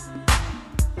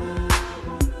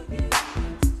wanna get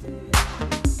next to you.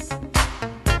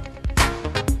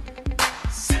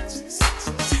 Sex, sex,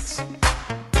 sex.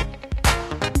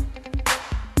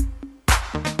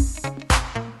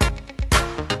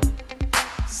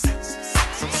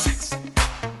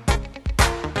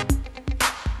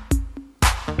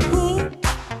 Who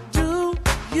do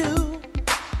you,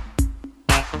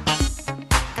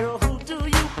 girl, who do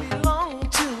you belong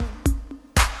to?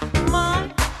 My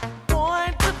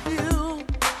point of view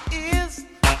is,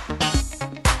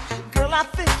 girl, I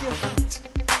think you're hot.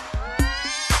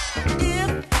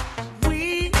 If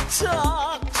we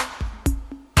talked,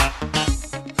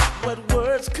 what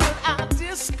words could I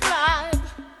describe?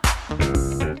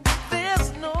 There's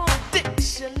no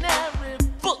dictionary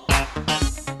book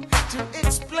to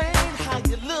explain how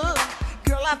you look.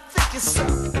 Girl, I think you're so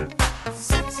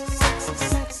sexy, sexy,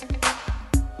 sexy.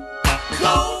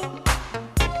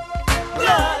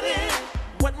 Cold-blooded.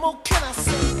 What more can I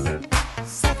say?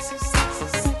 Sexy, sexy,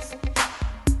 sexy.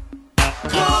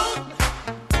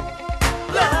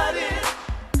 Cold-blooded.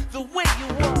 The way you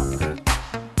walk,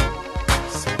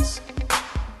 sexy.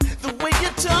 The way you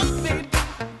talk, baby.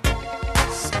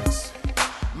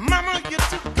 Mama, you're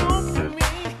too good for me.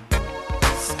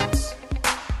 Sex.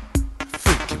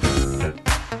 Freaky.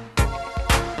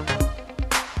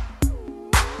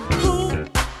 Who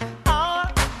are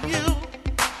you?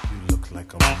 You look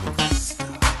like a movie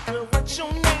star. Girl, what's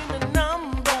your name and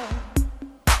number?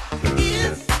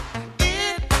 Is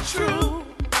it true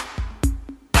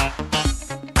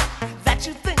that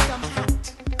you think I'm hot?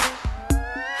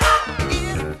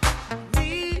 If we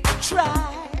try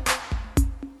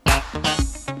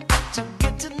to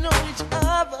get to know each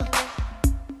other,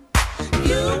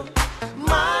 you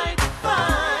might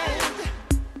find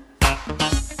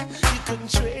you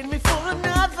couldn't trade me for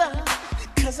another.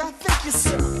 'Cause I think you're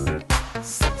so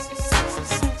sexy, sexy,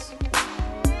 sexy.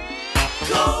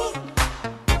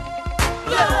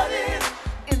 Cold-blooded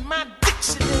in my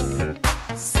dictionary.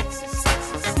 Sexy,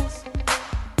 sexy, sexy.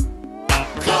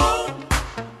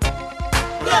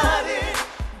 Cold-blooded.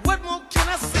 What more can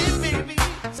I say, baby?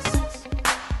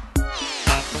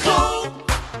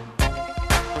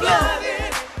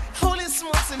 Cold-blooded. Holy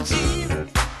smokes and Jesus.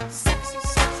 Sexy,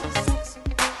 sexy, sexy.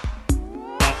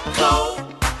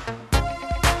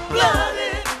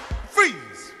 Cold-blooded.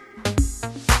 Freeze.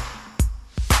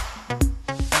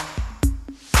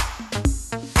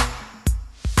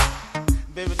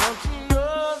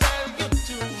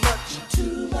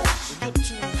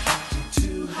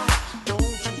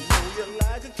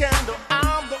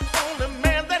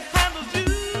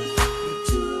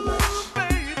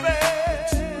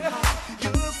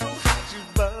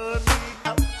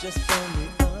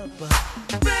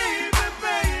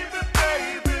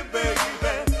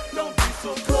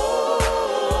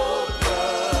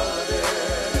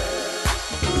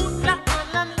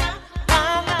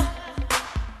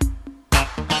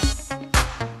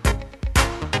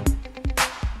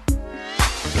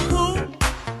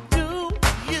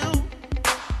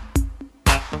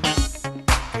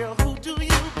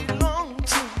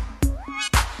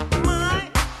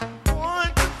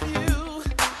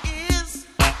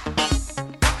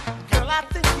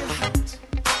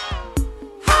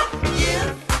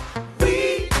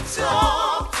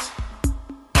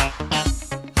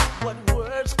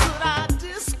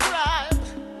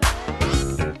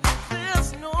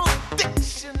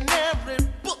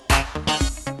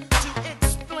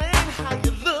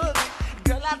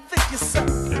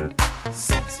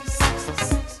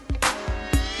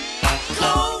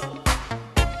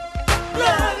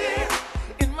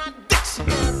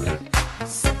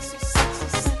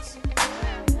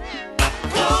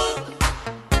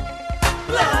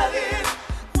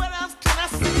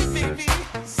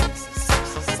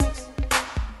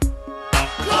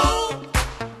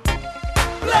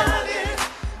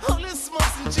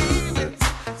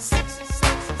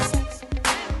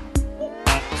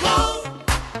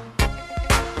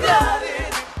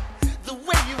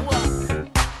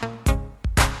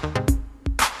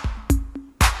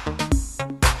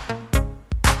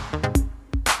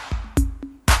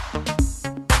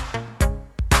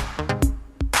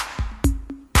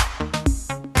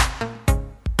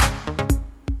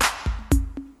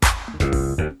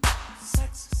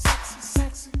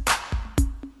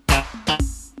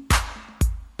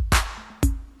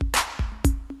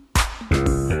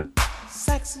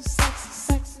 sexy, sexy,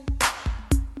 sexy.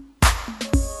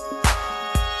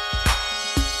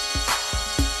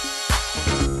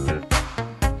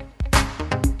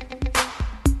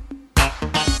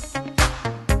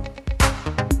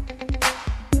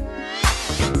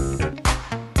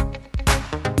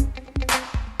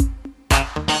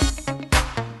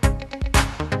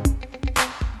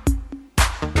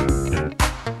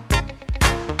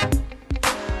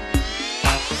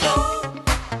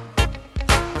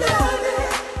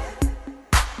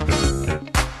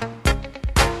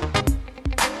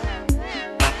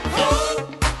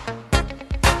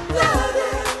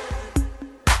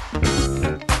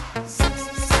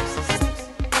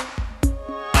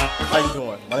 How you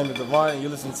doing? My name is Devon, and you're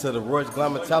listening to the Royce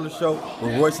Glamour Talent Show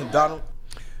with Royce and Donald.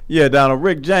 Yeah, Donald.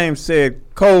 Rick James said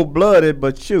cold-blooded,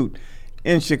 but shoot,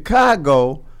 in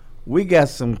Chicago, we got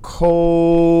some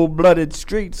cold-blooded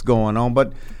streets going on,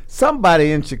 but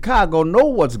somebody in Chicago know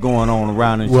what's going on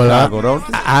around in Chicago, don't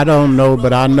you? I don't know,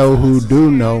 but I know who do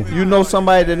know. You know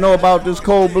somebody that know about this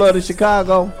cold-blooded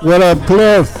Chicago? What up,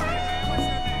 Cliff?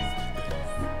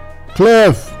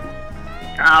 Cliff.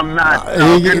 I'm not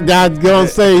He's gonna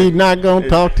say he's not gonna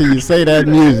talk to you. Say that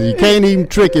music. You can't even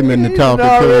trick him into talking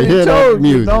to you. Hear that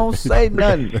music. Don't say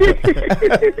nothing.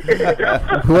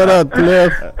 What up,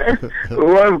 Cliff?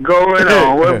 What's going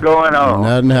on? What's going on?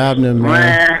 Nothing happening,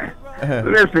 man.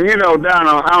 Listen, you know,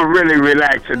 Donald, I'm really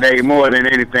relaxed today more than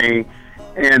anything,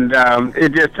 and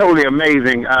it's just totally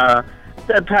amazing.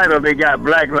 That title they got,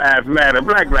 Black Lives Matter.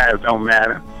 Black lives don't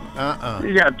matter.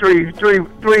 You got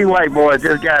three white boys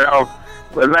just got off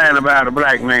with lying about a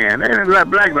black man.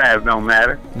 Black lives don't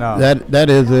matter. No. That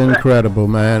is incredible,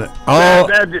 man.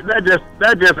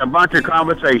 That's just a bunch of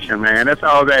conversation, man. That's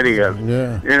all that is.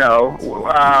 Yeah. You know,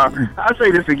 I'll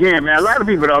say this again, man. A lot of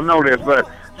people don't know this, but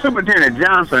Superintendent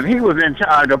Johnson, he was in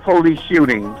charge of police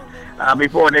shootings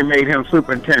before they made him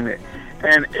superintendent.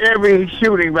 And every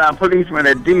shooting by a policeman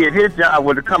that did, his job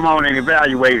was to come on and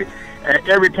evaluate it. And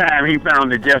every time he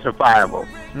found it justifiable.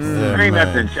 Ain't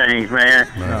nothing changed, man.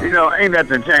 No. You know, ain't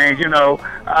nothing changed. You know,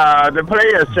 the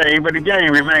players changed, but the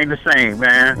game remained the same,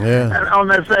 man. Yeah. And on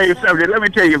that same subject, let me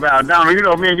tell you about Donald. You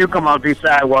know, me and you come off these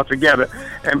sidewalks together.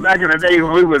 And back in the day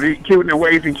when we was cute in the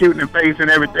waist and cute in the face and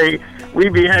everything,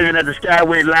 we'd be hanging at the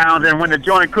Skyway Lounge. And when the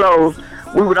joint closed,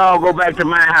 we would all go back to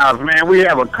my house, man. We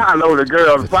have a carload of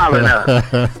girls following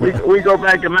us. we go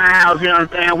back to my house, you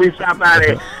understand? We stop out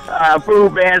at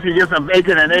food basket, get some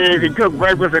bacon and eggs, and cook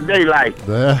breakfast at daylight.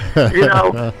 You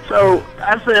know? So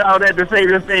I say all that to say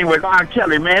this thing with R.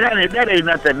 Kelly, man, that ain't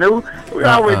nothing new. We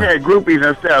always had groupies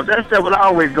and stuff. That stuff was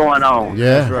always going on.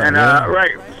 Yeah. And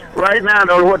right now,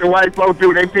 though, what the white folks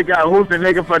do, they pick out who's the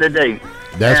nigga for the day.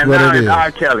 That's what it is.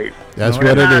 R. Kelly. That's what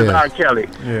it is. R. Kelly.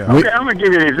 Yeah. Okay, I'm gonna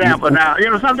give you an example now. You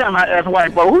know, sometimes I ask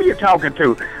white folks, who you talking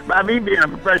to? By me being a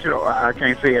professional, I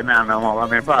can't say it now no more.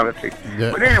 I'm in politics.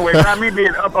 Yeah. But anyway, by me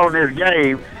being up on this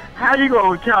game, how you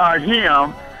gonna charge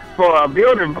him for a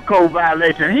building code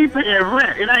violation? He paying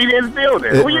rent. It ain't his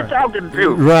building. Who you talking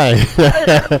to? Right.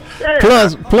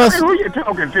 Plus, who you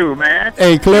talking to, man?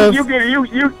 Hey, Cliff.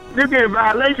 You get a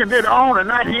violation to the owner,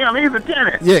 not him. He's a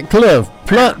tenant. Yeah, Cliff.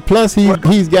 Plus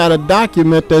he's got a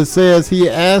document that says he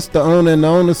asked the owner, and the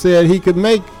owner said he could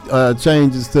make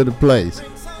changes to the place.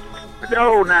 The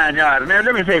whole 9 yards. Man,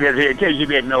 let me say this here in case you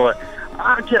didn't know it.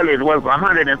 R. Kelly is worth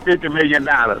 $150 million.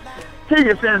 He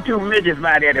can send two midgets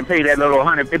by there to pay that little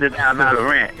 $150,000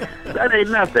 rent. That ain't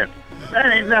nothing.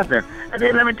 That ain't nothing. And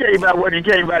then let me tell you about when he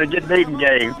came by to get dating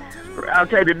game.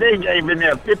 Okay, the dating game been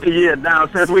there 50 years now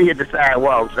since we hit the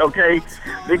sidewalks, okay?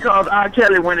 Because R.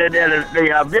 Kelly went in there,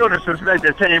 the building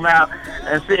inspector came out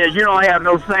and said, you don't have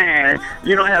no sign,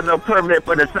 you don't have no permit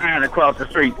for the sign across the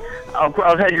street,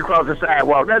 hanging across the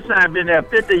sidewalk. That sign been there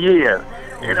 50 years,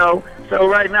 you know? So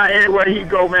right now, anywhere he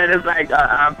go, man, it's like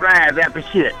flies after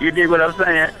shit. You dig what I'm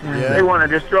saying? Yeah. They want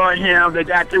to destroy him. They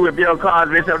got through with Bill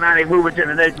Cosby, so now they moving to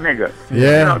the next nigga.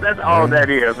 Yeah. You know, that's all that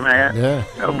is, man. Yeah.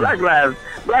 You know, black lives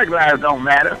don't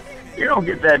matter. You don't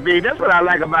get that big. That's what I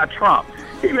like about Trump.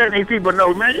 He letting these people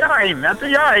know, man, y'all ain't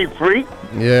nothing. Y'all ain't free.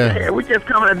 Yeah. We just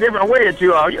coming a different way at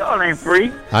you all. Y'all ain't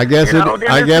free. I guess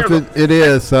it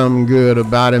is something good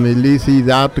about him. At least he's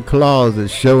out the closet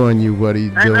showing you what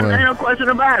he's doing. Ain't no question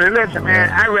about it. Listen,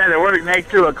 man, I'd rather work next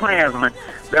to a Klansman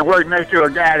than work next to a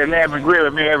guy that laugh and grill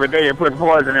at me every day and put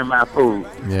poison in my food.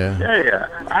 Yeah.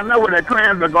 Yeah. I know what the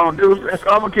Klansman going to do, so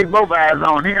I'm going to keep both eyes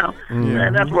on him. Yeah.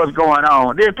 And that's what's going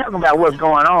on. They're talking about what's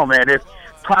going on, man. It's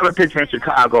politics in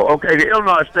Chicago. Okay, the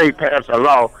Illinois state passed a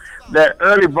law that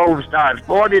early voting starts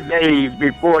 40 days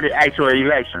before the actual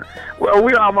election. Well,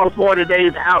 we're almost 40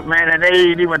 days out, man, and they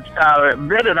ain't even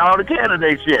vetted all the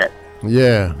candidates yet.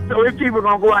 Yeah. So if people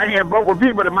gonna go out here and vote for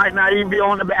people that might not even be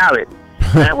on the ballot,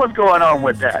 man, what's going on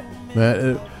with that?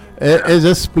 Man, it's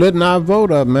just splitting our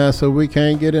vote up, man, so we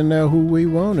can't get in there who we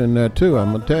want in there, too.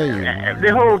 I'm going to tell you.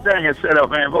 The whole thing is set up,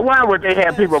 man. But why would they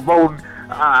have people voting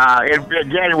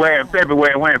in January and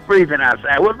February when it's freezing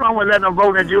outside? What's wrong with letting them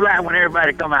vote in July when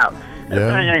everybody come out?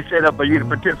 That thing ain't set up for you to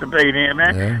participate in,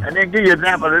 man. Yeah. And then give you an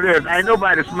example of this. Ain't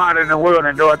nobody smarter in the world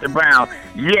than Dorothy Brown,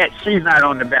 yet she's not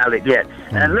on the ballot yet.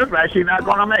 And it looks like she's not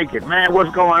going to make it. Man,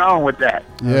 what's going on with that?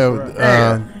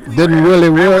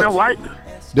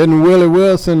 Didn't Willie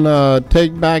Wilson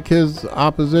take back his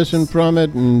opposition from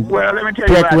it? And well, let me tell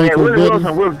you about that. Willie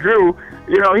Wilson withdrew.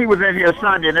 You know, he was in here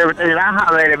Sunday and everything, and I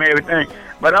hollered at him and everything.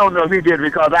 But I don't know if he did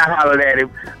because I hollered at him.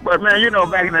 But, man, you know,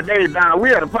 back in the day, Donald, we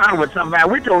had a problem with somebody.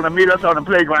 We told him to meet us on the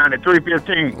playground at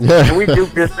 3:15, and we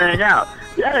duked this thing out.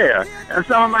 Yeah, and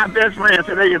some of my best friends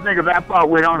today is niggas I fought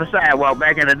with on the sidewalk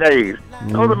back in the days.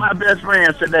 Those are my best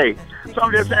friends today. So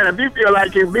I'm just saying, if you feel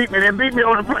like you beat me, then beat me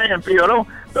on the playing field.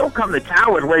 Don't come to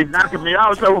coward ways knocking me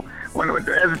out. So,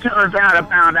 as it turns out, I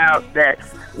found out that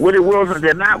Willie Wilson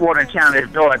did not want to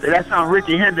challenge Dorothy. That's something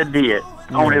Ricky Hendon did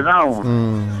on his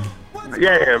own.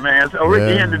 Yeah, man. So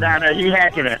Ricky Hendon down there, he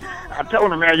hacking it. I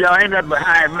told him, man, y'all ain't nothing but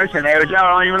hired mercenaries.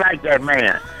 Y'all don't even like that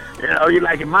man. You know, you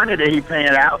like the money that he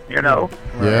paying out, you know.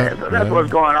 Yeah. So that's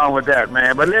what's going on with that,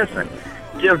 man. But listen,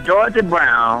 if Dorothy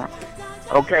Brown,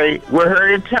 okay, with her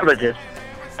intelligence,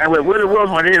 and with Willie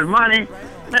Wilson with his money,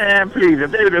 man, please, if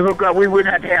they were to hook up, we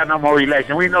wouldn't have to have no more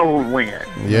election. We know who'd win.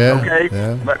 Yeah. Okay?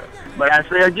 Yeah. But I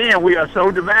say again, we are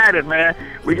so divided, man.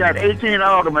 We got 18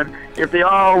 aldermen. If they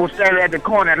all stand at the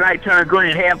corner and light turn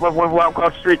green, half of them walk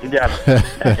across the street together. They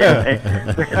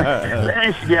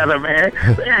ain't together, man.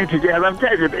 They ain't together. I'm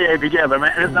telling you, they ain't together,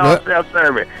 man. It's all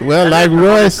self-serving. Well, like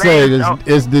Royce said,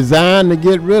 it's designed to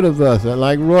get rid of us.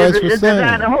 Like Royce was saying.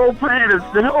 Designed, the whole plan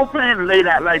is laid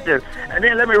out like this. And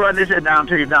then let me run this shit down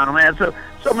to you, Donald, man.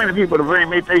 So many people to bring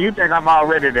me things. You think I'm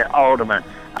already the alderman.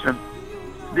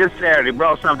 This Saturday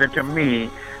brought something to me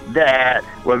that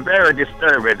was very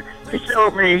disturbing. He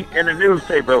showed me in the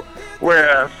newspaper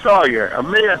where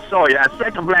Mayor Sawyer, our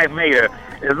second black mayor,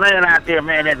 is laying out there,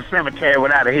 man, in the cemetery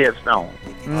without a headstone.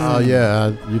 Oh,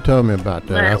 yeah, you told me about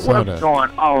that. Man, I saw what's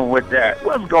going on with that?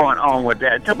 What's going on with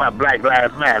that? Talk about Black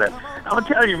Lives Matter. I'm going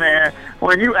to tell you, man,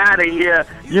 when you out of here,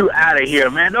 you out of here,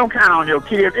 man. Don't count on your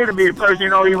kids. It'll be the person you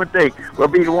don't even think will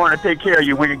be the one to take care of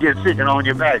you when you get sick and on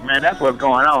your back, man. That's what's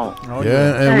going on.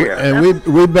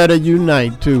 We better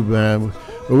unite, too, man.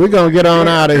 But we're going to get on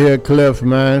out of here, Cliff,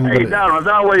 man. Hey, Donald,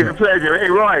 it's always a pleasure. Hey,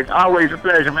 Royce, always a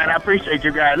pleasure, man. I appreciate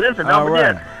you guys. Listen, don't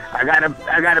forget. I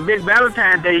got a big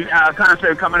Valentine's Day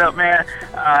concert coming up, man.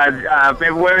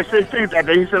 February 16th at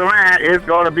the East of the Rhine. It's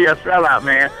going to be a sellout,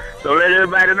 man. So let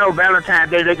everybody know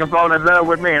Valentine's Day they can fall in love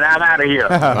with me, and I'm out of here.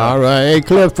 All right, hey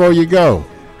Cliff, before you go,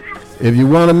 if you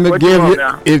want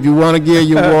to give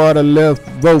your water left,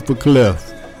 vote for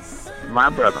Cliff. My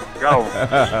brother, go.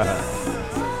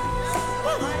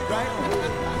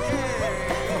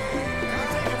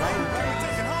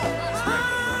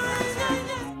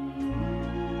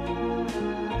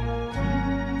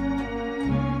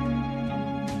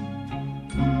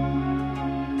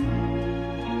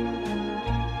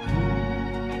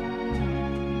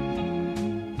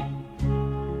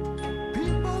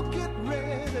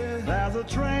 There's a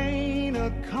train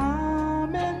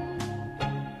a-coming.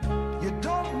 You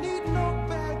don't need no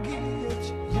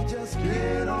baggage. You just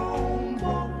get on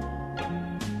board.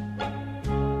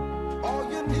 All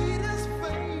you need is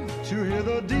faith to hear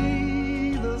the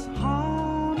dealers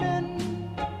humming.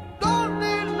 Don't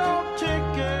need no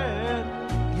ticket.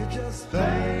 You just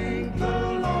thank the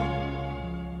Lord.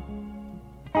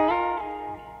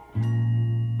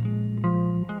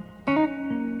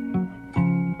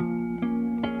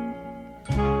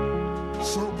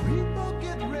 So people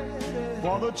get ready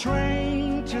for the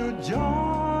train to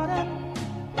Jordan,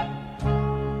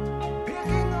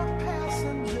 picking up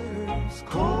passengers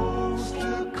coast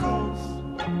to coast.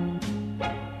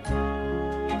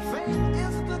 Faith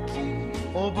is the key.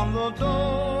 Open the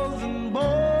doors and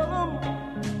board them.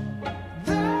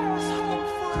 There's hope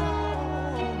for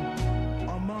all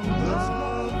among those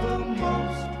loved the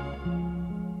most.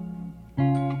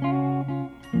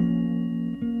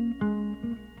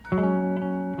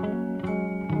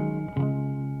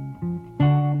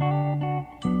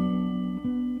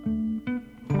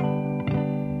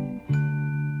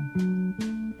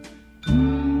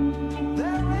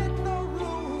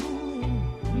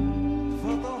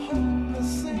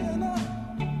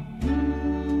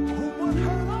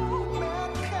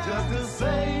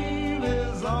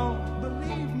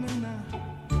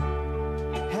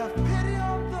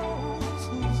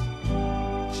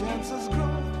 chances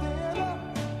grow thinner,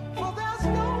 for there's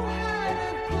no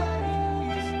hiding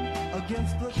place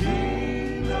against the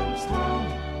kingdom's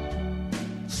throne.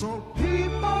 So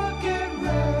people get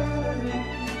ready,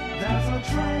 there's a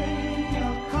train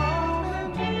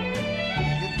a-coming.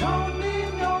 You don't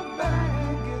need no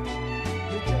baggage,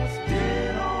 you just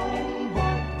get on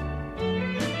board.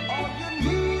 All you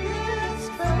need is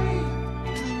faith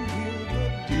to hear the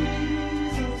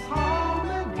Jesus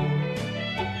humming.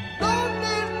 Don't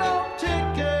need no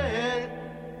ticket,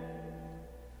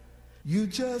 you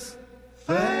just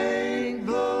thank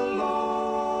the Lord.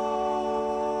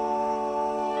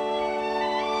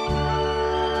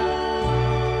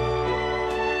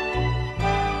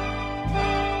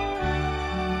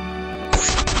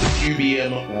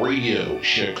 UBM Radio,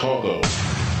 Chicago,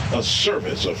 a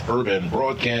service of Urban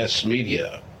Broadcast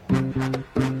Media.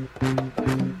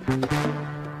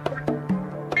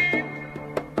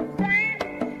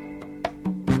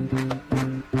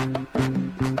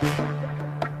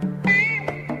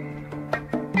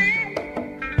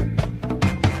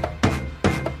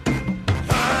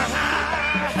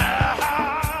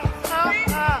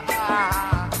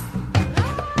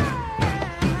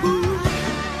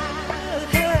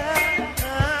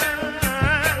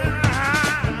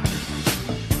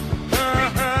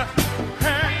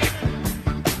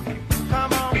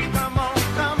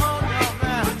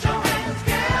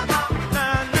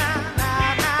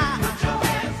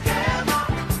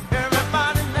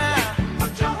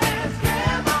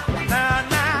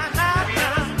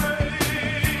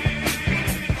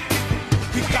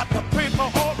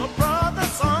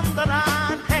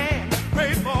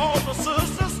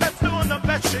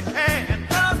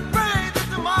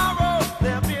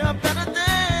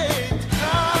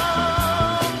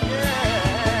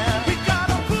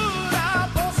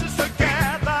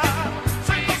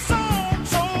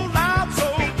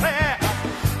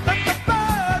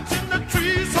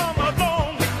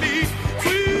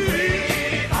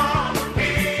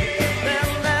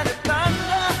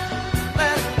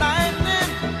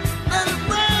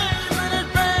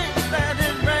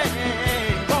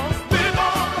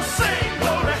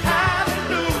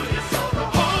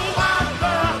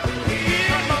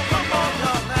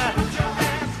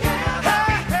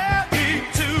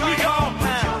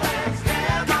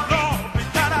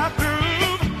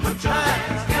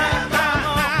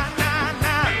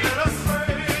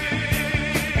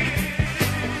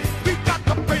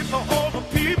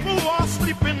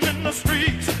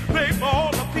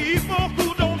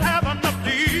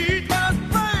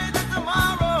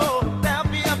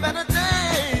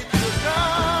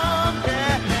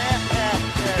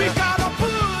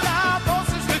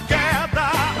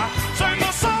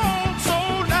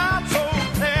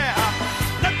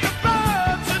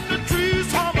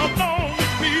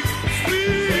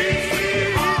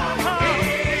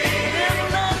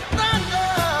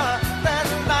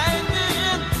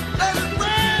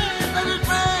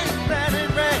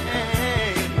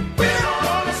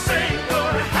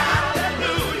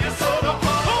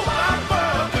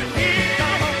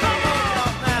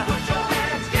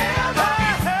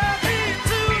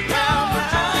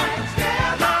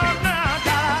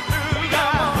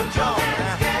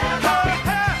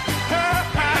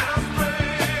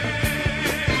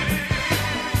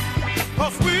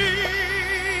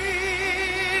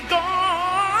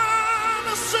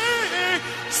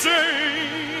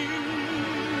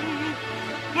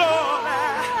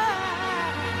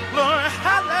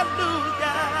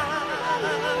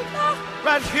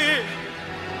 Right here,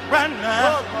 right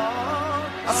now.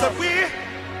 I said we're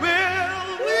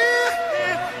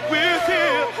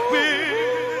here,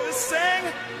 we're singing,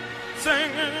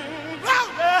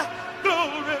 glory,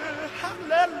 glory,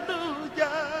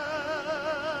 hallelujah.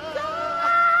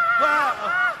 Wow,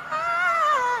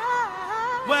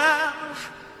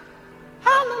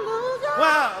 hallelujah.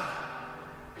 Wow.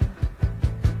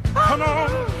 Come on,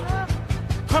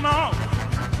 come on,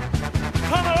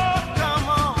 come on.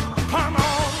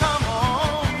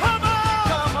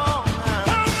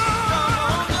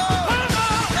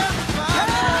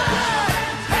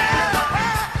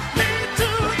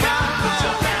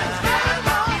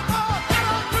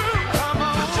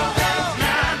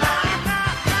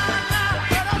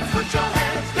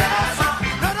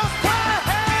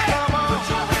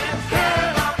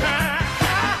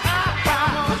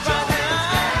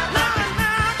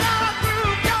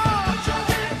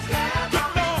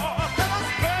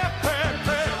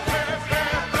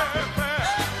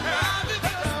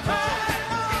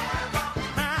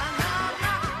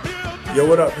 Yo,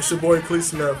 what up? It's your boy Clee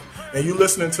Smith, and you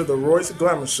listening to the Royce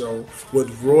Glamour Show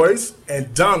with Royce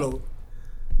and Donald.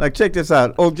 Like, check this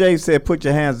out. OJ said, put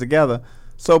your hands together.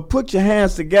 So put your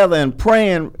hands together and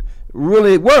praying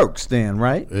really works then,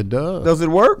 right? It does. Does it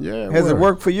work? Yeah, Has it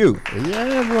worked for you?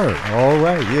 Yeah, it works. All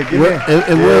right. Yeah, give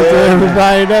It works for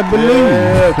everybody that believes.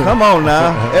 Yeah, come on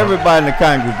now. Everybody in the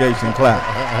congregation clap.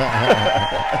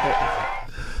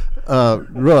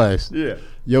 Royce. Yeah.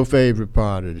 Your favorite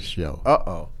part of the show.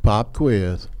 Uh-oh. Pop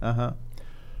quiz. Uh-huh.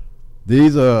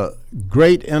 These are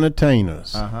great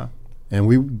entertainers. Uh-huh.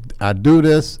 And I do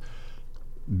this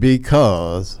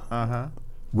because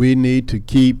we need to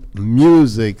keep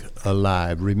music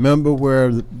alive. Remember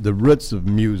where the roots of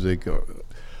music are,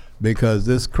 because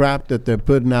this crap that they're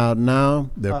putting out now,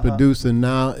 they're producing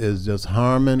now, is just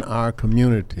harming our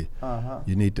community.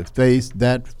 You need to face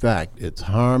that fact. It's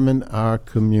harming our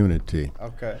community.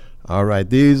 Okay. All right,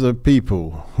 these are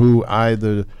people who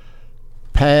either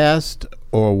passed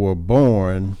or were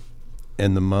born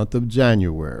in the month of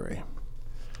January.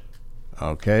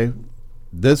 Okay,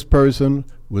 this person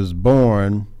was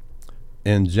born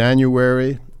in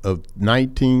January of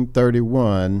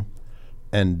 1931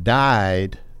 and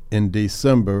died in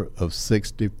December of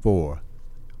 64.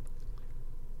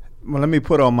 Well, let me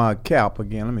put on my cap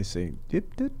again. Let me see.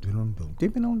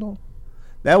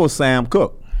 That was Sam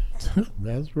Cooke.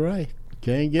 That's right.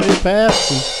 Can't get it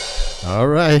past him. All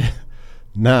right.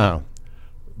 Now,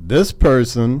 this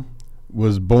person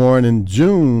was born in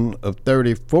June of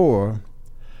 34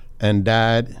 and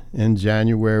died in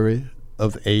January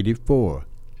of 84.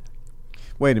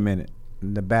 Wait a minute.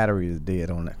 The battery is dead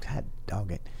on that. God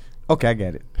dog it. Okay, I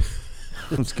got it.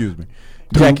 Excuse me.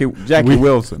 Jackie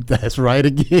Wilson. That's right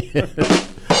again.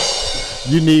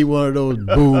 You need one of those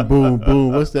boom, boom,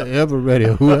 boom. What's that? Ever ready?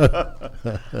 All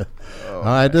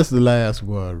right, this is the last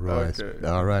one, Royce. Okay.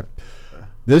 All right.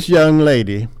 This young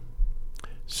lady,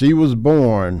 she was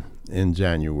born in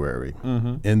January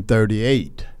in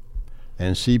 38,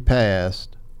 and she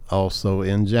passed also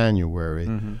in January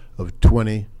of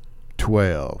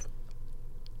 2012.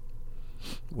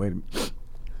 Wait a minute.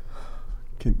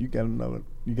 You got another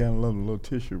little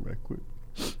tissue right quick.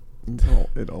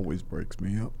 It always breaks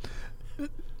me up.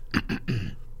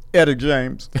 Etta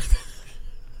James.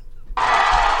 All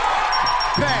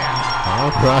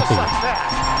right.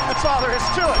 That's all there is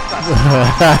to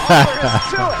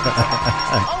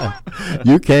it.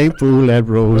 You can't fool that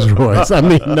Rolls Royce. I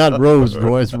mean, not Rolls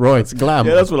Royce, Royce Glamour.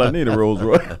 Yeah, that's what I need, a Rolls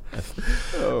Royce.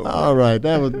 All right,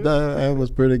 that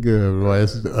was pretty good,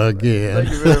 Royce. Again, Thank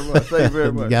you very much. Thank you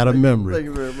very much. Got a memory. Thank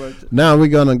you very much. Now we're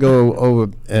gonna go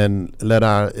over and let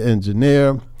our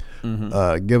engineer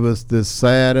give us this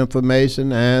sad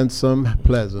information and some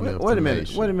pleasant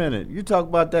information. Wait a minute. You talk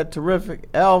about that terrific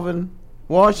Alvin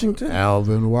Washington?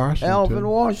 Alvin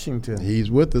Washington. He's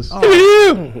with us.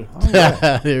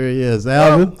 Here he is,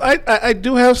 Alvin. I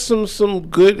do have some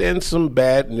good and some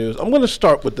bad news. I'm going to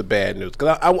start with the bad news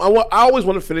because I always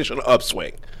want to finish on an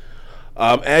upswing.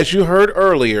 As you heard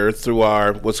earlier through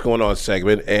our What's Going On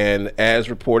segment, and as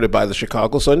reported by the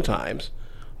Chicago Sun-Times,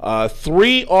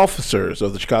 3 officers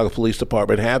of the Chicago Police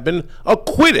Department have been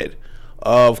acquitted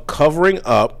of covering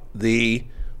up the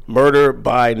murder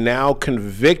by now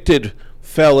convicted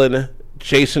felon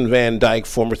Jason Van Dyke,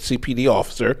 former CPD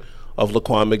officer of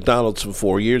Laquan McDonald some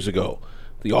 4 years ago.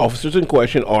 The officers in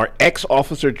question are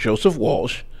ex-officer Joseph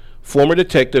Walsh, former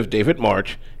detective David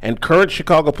March, and current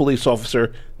Chicago police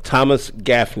officer Thomas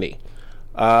Gaffney.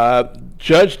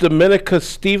 Judge Dominica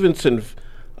Stevenson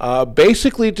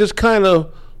basically just kind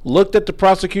of looked at the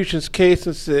prosecution's case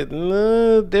and said,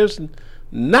 no, there's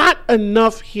not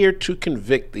enough here to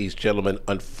convict these gentlemen,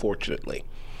 unfortunately.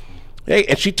 Hey,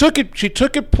 and she took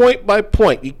it point by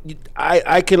point.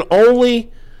 I can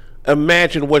only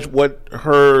imagine what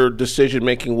her decision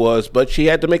making was, but she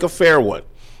had to make a fair one.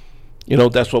 You know,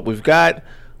 that's what we've got.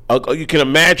 You can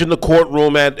imagine the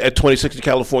courtroom at 2060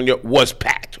 California was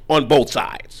packed on both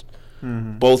sides.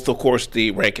 Both, of course,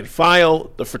 the rank and file,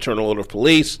 the Fraternal Order of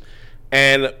Police,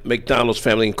 and McDonald's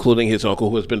family, including his uncle,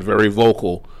 who has been very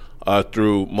vocal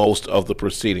through most of the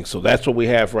proceedings. So that's what we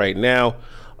have right now.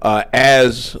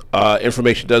 As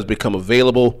information does become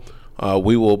available,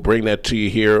 we will bring that to you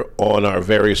here on our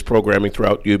various programming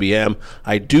throughout UBM.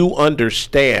 I do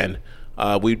understand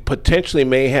we potentially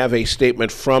may have a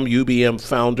statement from UBM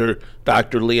founder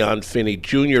Dr. Leon Finney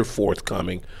Jr.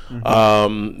 forthcoming.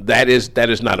 That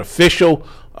is not official.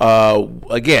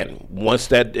 Again, once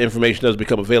that information does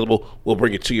become available, we'll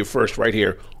bring it to you first right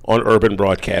here on Urban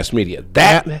Broadcast Media.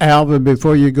 Alvin,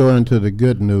 before you go into the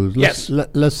good news, Yes.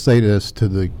 let's say this to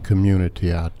the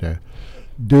community out there.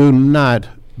 Do not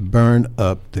burn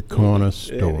up the corner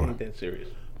store. Ain't that serious?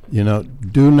 You know,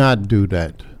 do not do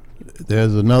that.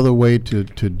 There's another way to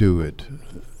do it.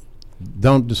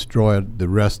 Don't destroy the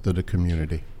rest of the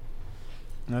community.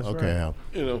 That's Okay, right. Al.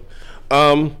 You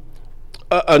know,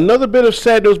 another bit of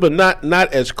sad news, but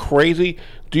not as crazy.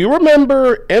 Do you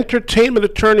remember entertainment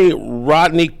attorney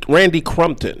Randy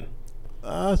Crumpton?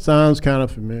 Sounds kind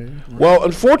of familiar. Well,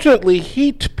 unfortunately,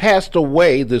 he passed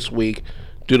away this week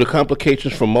due to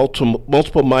complications from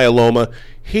multiple myeloma.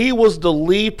 He was the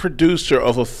lead producer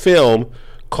of a film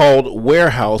called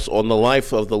Warehouse on the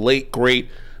life of the late, great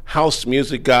house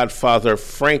music godfather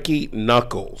Frankie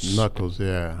Knuckles. Knuckles,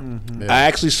 yeah. Yeah. I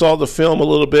actually saw the film a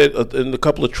little bit in a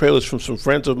couple of trailers from some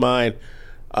friends of mine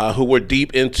who were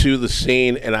deep into the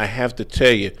scene, and I have to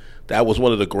tell you, that was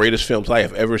one of the greatest films I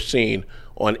have ever seen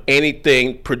on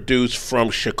anything produced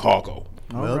from Chicago.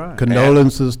 Well,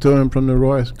 condolences to him from the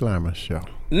Royce Glamour Show.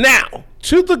 Now,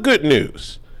 to the good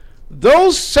news.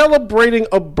 Those celebrating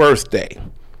a birthday,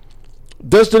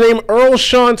 does the name Earl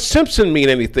Sean Simpson mean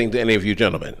anything to any of you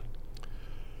gentlemen?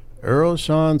 Earl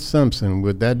Sean Simpson,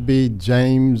 would that be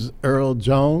James Earl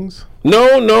Jones?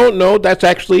 No. That's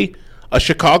actually a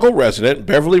Chicago resident,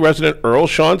 Beverly resident Earl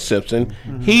Sean Simpson.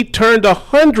 Mm-hmm. He turned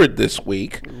 100 this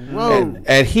week. Whoa.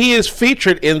 And he is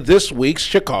featured in this week's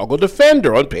Chicago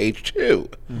Defender on page 2.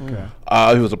 Okay.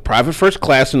 He was a private first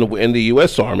class in the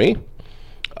U.S. Army.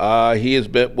 He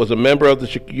was a member of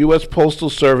the U.S. Postal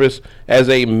Service as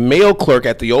a mail clerk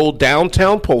at the old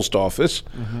downtown post office.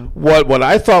 Mm-hmm. What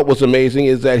I thought was amazing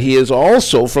is that he is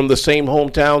also from the same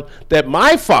hometown that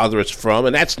my father is from,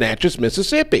 and that's Natchez,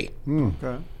 Mississippi.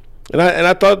 Okay. And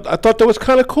I thought that was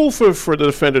kind of cool for the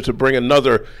Defender to bring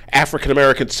another African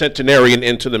American centenarian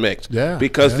into the mix. Yeah,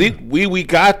 because we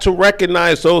got to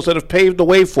recognize those that have paved the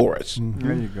way for us. Mm-hmm.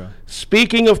 There you go.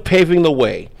 Speaking of paving the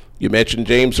way, you mentioned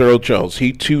James Earl Jones.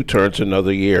 He too turns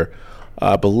another year.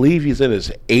 I believe he's in his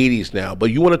 80s now.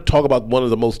 But you want to talk about one of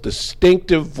the most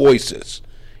distinctive voices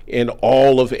in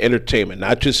all of entertainment,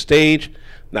 not just stage,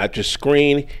 not just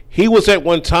screen. He was at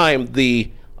one time the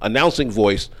announcing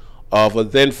voice of a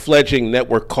then fledgling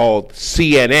network called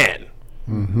CNN.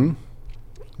 Mm-hmm.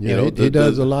 Yeah, he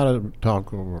does a lot of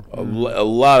talk over. A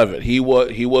lot of it. He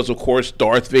was of course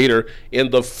Darth Vader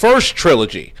in the first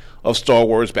trilogy of Star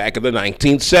Wars back in the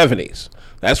 1970s.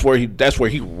 That's where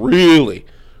he really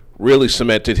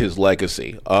cemented his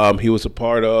legacy. He was a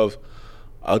part of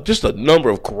just a number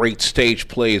of great stage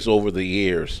plays over the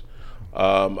years.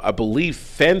 I believe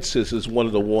Fences is one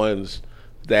of the ones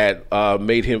that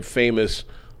made him famous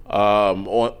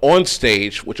on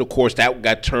stage, which of course that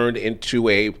got turned into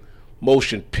a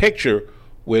motion picture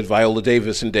with Viola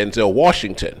Davis and Denzel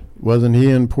Washington. Wasn't he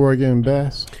in Porgy and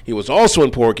Bess? He was also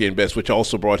in Porgy and Bess, which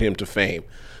also brought him to fame.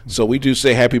 So we do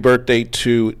say happy birthday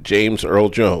to James Earl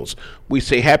Jones. We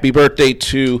say happy birthday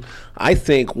to, I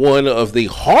think, one of the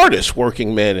hardest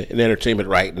working men in entertainment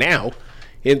right now,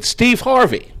 in Steve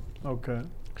Harvey. Okay.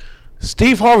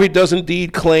 Steve Harvey does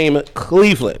indeed claim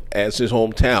Cleveland as his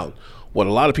hometown. What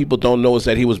a lot of people don't know is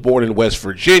that he was born in West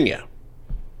Virginia,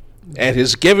 and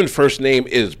his given first name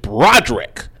is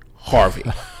Broderick Harvey.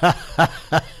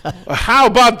 How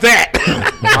about that?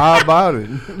 How about it?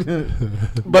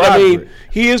 But I mean,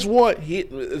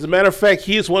 as a matter of fact,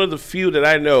 he is one of the few that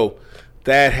I know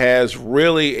that has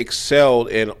really excelled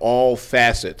in all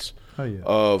facets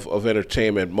of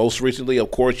entertainment. Most recently,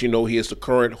 of course, he is the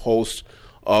current host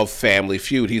of Family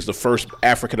Feud. He's the first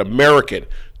African American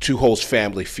to host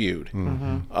Family Feud.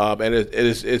 Mm-hmm. And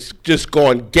it's just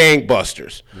gone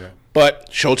gangbusters. Yeah. But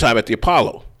Showtime at the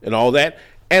Apollo and all that.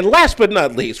 And last but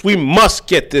not least, we must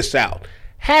get this out.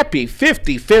 Happy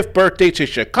 55th birthday to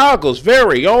Chicago's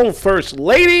very own First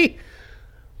Lady,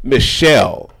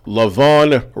 Michelle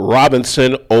LaVaughn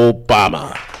Robinson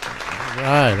Obama.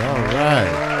 All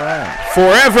right.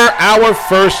 Forever our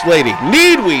First Lady.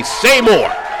 Need we say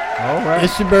more? All right.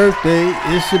 It's your birthday.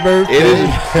 It is.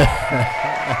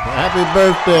 Happy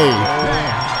birthday.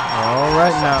 All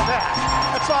right now.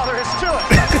 That's all there is to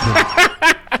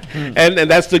it. And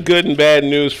that's the good and bad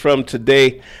news from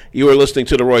today. You are listening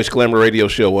to the Royce Glamour Radio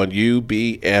Show on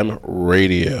UBM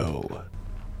Radio.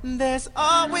 There's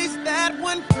always that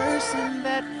one person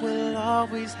that will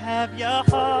always have your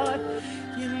heart.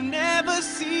 You never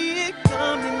see it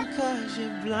coming 'cause you're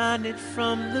blinded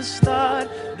from the start.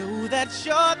 Know that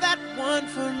you're that one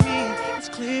for me. It's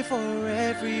clear for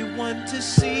everyone to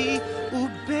see. Ooh,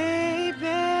 baby.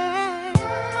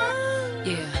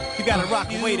 Yeah. You gotta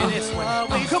rock and wait in this one.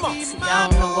 Come on. See, I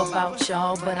don't know about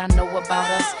y'all, but I know about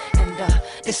us. And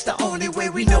it's the only way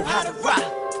we know how to rock.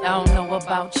 I don't know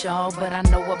about y'all, but I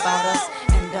know about us.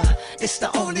 And it's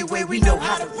the only way we know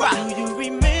how to rock. Do you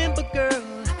remember, girl?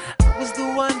 I was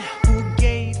the one who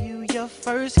gave you your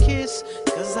first kiss.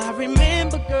 'Cause I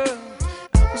remember, girl,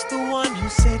 I was the one who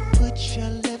said, put your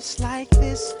lips like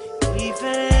this.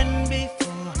 Even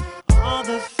before all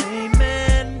the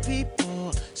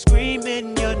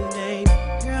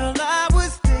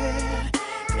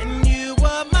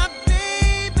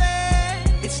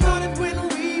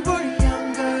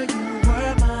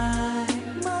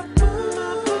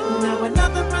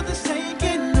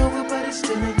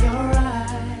still in your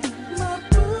eyes.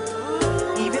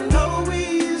 Even though we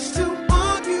used to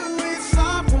argue, it's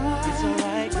alright. It's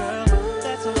alright, girl.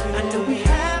 That's okay. I know we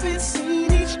haven't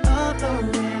seen each other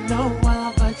in a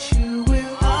while, but you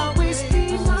will always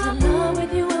be my boo. I was in love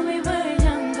with you when we were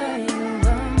younger. You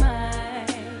were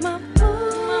my boo.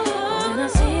 When I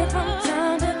see it from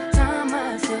time to time,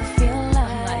 I still feel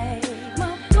like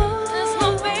my boo. That's my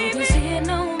baby. You can see it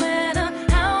no matter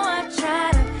how I try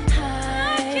to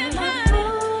hide my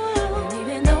boo. And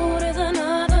even though there's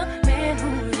another man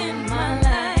who's in my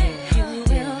life, you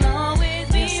will always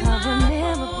be my boo. I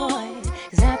remember, boy,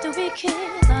 'cause after we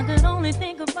kissed, I could only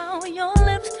think about your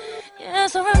lips.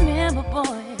 Yes, I remember,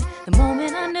 boy, the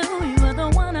moment I knew you were the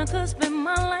one I could spend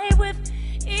my life with.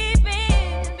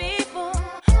 Even before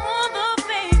all the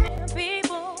famous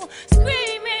people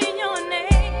screaming your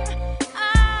name, I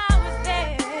was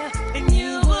there, and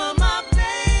you were my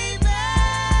baby.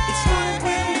 It started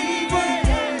when we were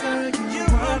younger. You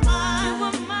were mine.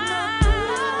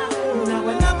 Now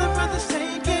another brother's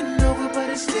taking over, but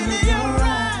it's still in your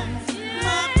eyes.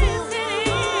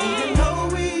 Even though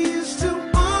we used to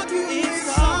argue, it's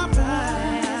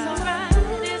alright.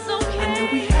 It's okay. I know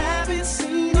we haven't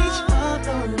seen each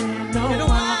other in a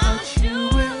while, but you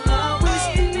will always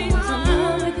be my boo.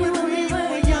 When we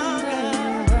were younger,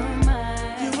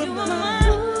 you were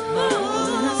mine.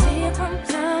 When I see it from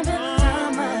time to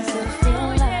time, I still feel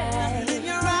like in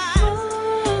your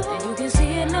eyes. And you can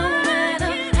see it no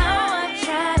matter how I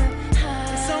try to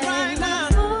hide. It's alright now.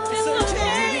 It's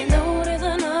okay. Even though there's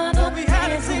another we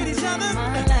haven't seen each other,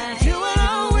 you will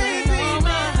always be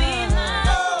my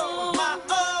boo. My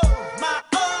boo.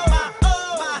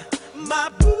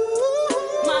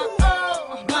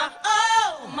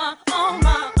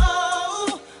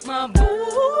 My boo.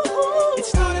 It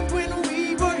started when we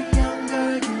were younger.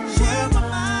 You were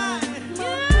mine.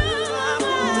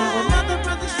 Now another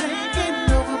brother's taking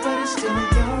over, but it's still in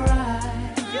your eyes.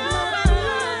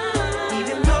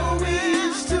 Even though we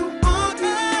used to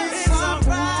argue, it's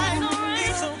alright.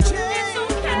 It's okay.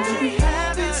 And we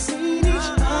haven't seen each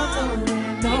other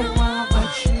in a while,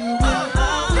 but you will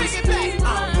always be my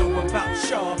I don't know about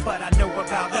y'all, but I know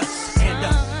about us. And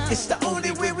it's the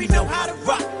only way we know how to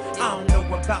rock. I don't know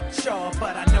about y'all,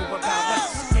 but I know about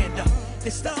us. And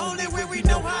it's the only way we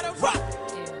know how to rock.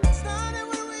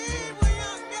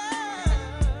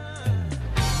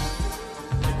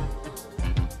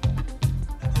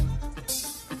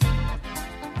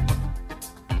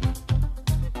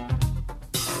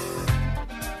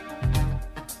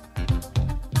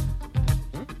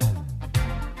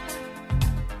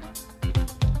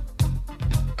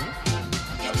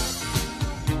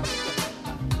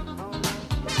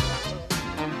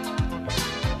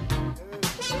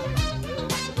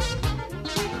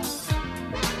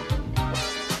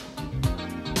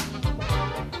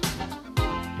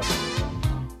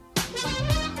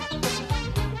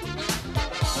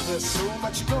 There's so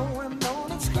much going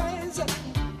on, it's crazy.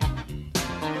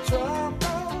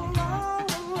 Trouble all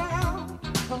around.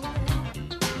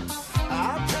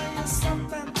 I'll tell you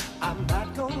something, I'm not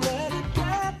gonna let it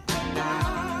get me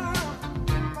down.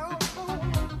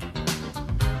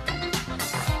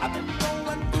 I've been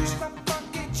going through some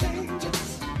funky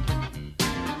changes.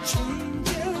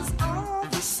 Changes all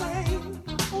the same.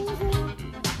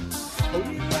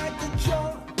 We like the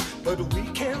joy, but we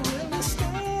can't really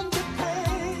stand the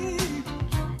pain.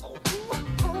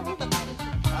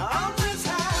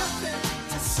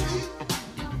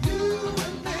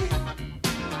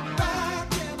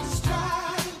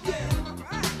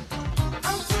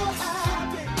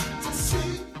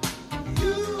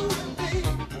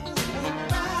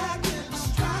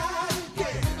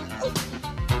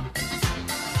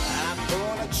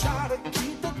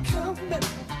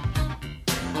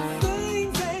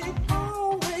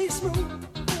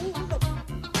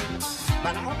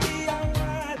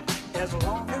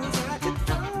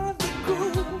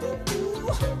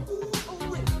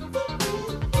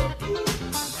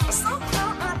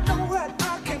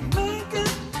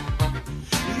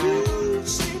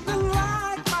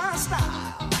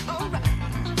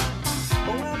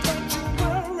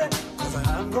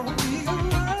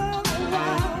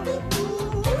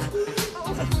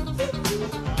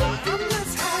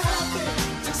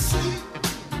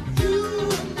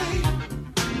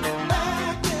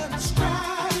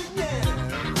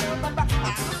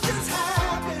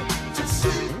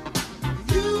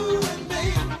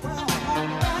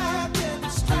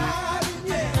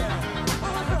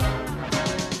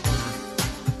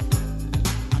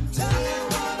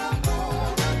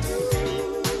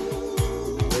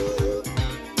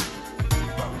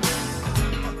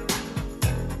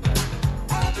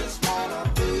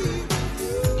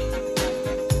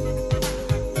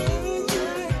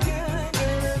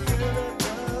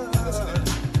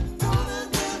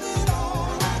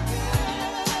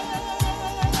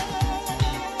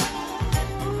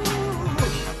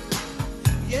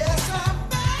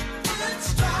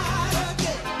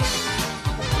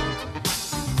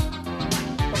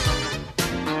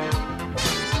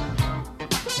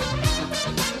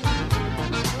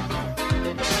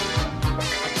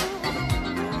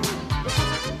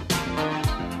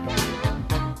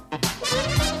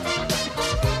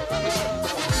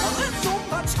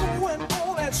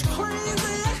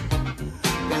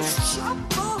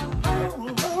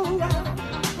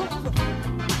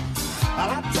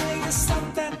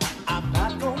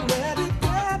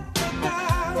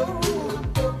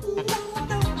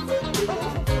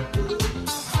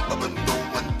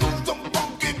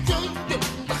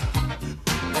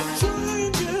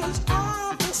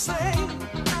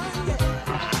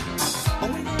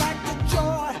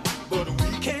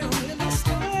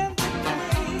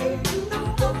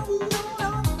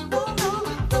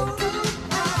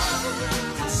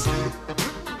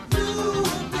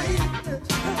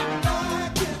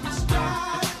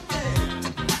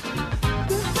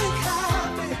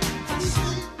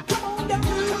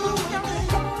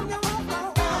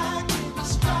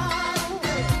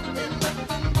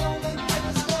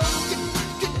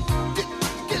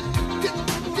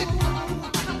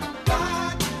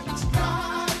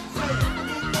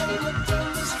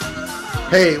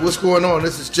 Hey, what's going on?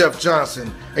 This is Jeff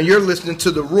Johnson, and you're listening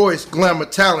to the Royce Glamour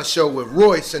Talent Show with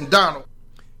Royce and Donald.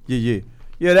 Yeah,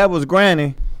 that was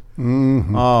Granny.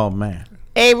 Mm-hmm. Oh, man.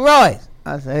 Hey, Royce.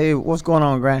 I said, hey, what's going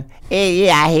on, Granny? Hey,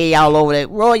 yeah, I hear y'all over there.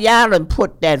 Roy, y'all done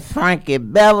put that Frankie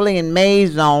Beverly and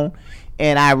Maze on,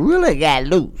 and I really got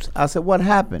loose. I said, what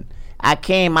happened? I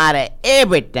came out of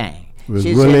everything. Was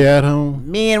Willie at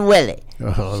home? Me and Willie.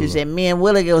 Oh, she said, me and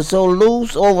Willie get so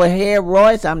loose over here,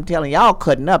 Royce. I'm telling y'all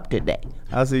cutting up today.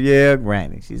 I said, yeah,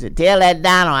 Granny. She said, tell that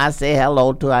Donald I say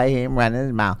hello to. I hear him running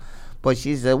his mouth. But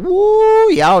she said,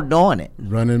 woo, y'all doing it.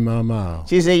 Running my mouth.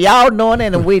 She said, y'all doing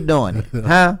it and we doing it.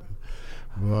 Huh?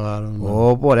 Well, I don't know.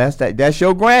 Oh, boy, that's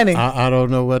your Granny. I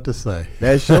don't know what to say.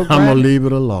 That's your Granny. I'm going to leave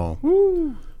it alone.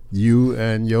 Woo. You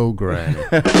and your Granny.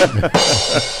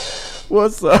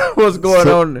 What's going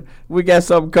on? We got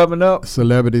something coming up.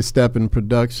 Celebrity Steppin'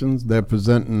 Productions. They're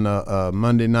presenting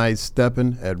Monday Night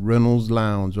Steppin' at Reynolds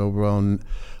Lounge over on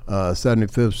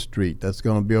 75th Street. That's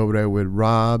going to be over there with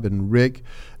Rob and Rick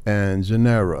and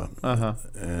Janera. Uh-huh.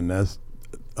 And that's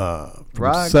from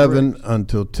Rob 7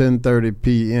 until 10:30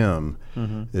 p.m.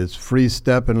 Mhm. It's free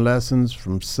stepping lessons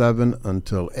from 7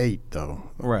 until 8, though.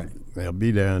 Right. They'll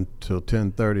be there until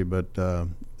 10:30, but the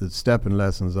stepping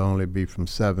lessons will only be from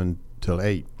 7 till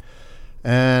 8.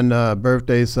 And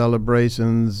birthday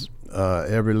celebrations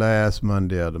every last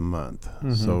Monday of the month.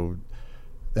 Mhm. So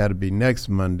that'll be next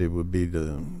Monday would be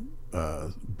the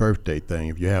birthday thing.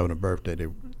 If you're having a birthday, they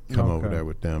come over Okay. there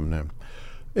with them now.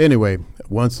 Anyway,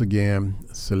 once again,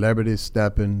 Celebrity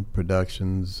Steppin'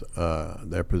 Productions,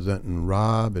 they're presenting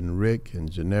Rob and Rick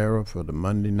and Janera for the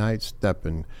Monday Night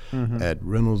Steppin' Mhm. at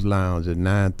Reynolds Lounge at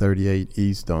 938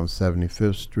 East on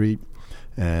 75th Street.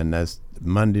 And that's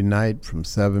Monday night from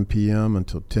 7 p.m.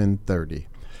 until 10:30.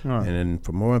 All right. And then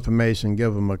for more information,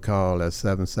 give them a call at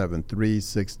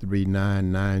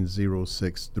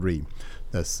 773-639-9063.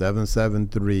 That's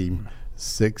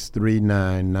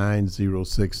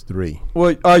 773-639-9063.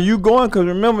 Well, are you going? Because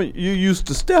remember, you used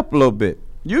to step a little bit.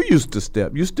 You used to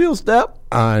step. You still step?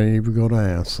 I ain't even going to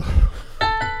answer.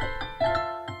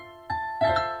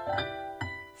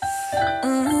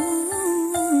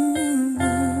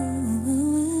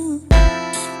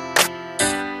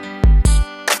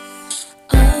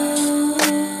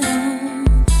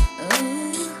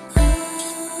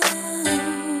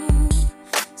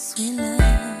 Sweet love,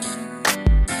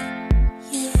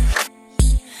 yeah.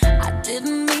 I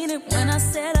didn't mean it when I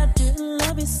said I didn't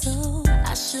love you so.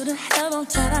 I should've held on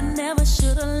tight, I never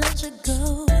should've let you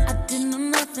go. I didn't know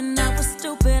nothing, I was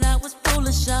stupid, I was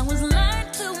foolish, I was lying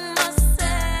to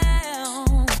myself.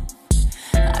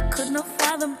 I could not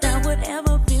fathom that would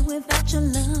ever be without your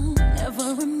love.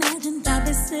 Never imagined I'd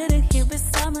be sitting here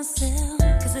beside myself.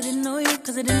 Cause I didn't know you,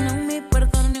 cause I didn't know me, but I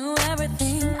thought I knew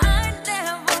everything. I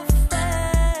never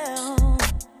felt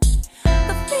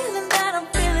the feeling that I'm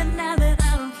feeling now that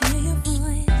I don't hear your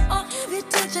voice. Or have you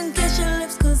touch and kiss your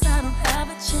lips cause I don't have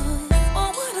a choice.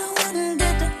 Or what I wouldn't do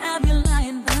to have you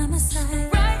lying by my side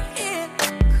right here.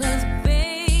 Cause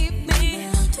baby,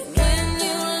 when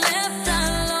you left I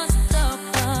lost a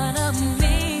part of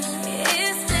me.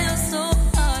 It's still so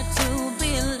hard to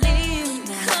believe.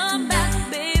 Come back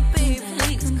baby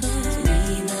please, cause we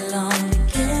belong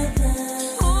together.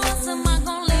 Who else am I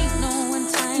gonna leave no when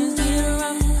times get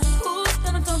rough? Who's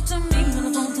gonna talk to me on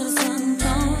the phone till the sun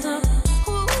comes up?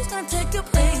 Who's gonna take your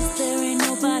place? There ain't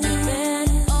nobody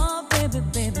better. Oh baby,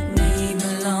 baby, we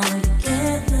belong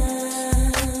together.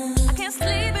 I can't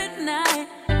sleep at night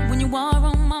when you are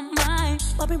on my mind.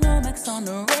 Bobby Womack's on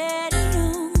the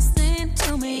radio, sing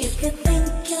to me. If you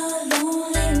think you're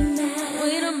lonely now,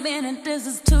 wait a minute, this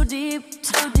is too deep,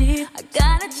 too deep. I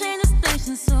gotta change the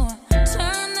station, so I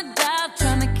turn the dial,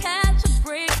 trying to catch a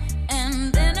break,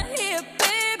 and then I hear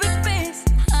baby face.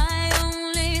 I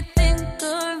only think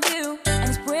of you, and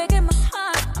it's breaking my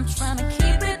heart. I'm trying to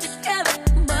keep it together,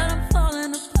 but I'm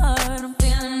falling apart. I'm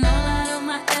feeling all out of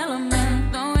my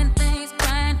element, throwing things,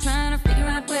 crying, trying to figure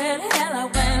out where the hell I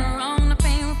went wrong. The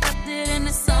pain reflected in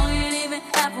the song ain't even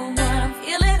half of what I'm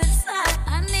feeling inside.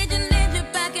 I need you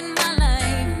back in my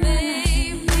life,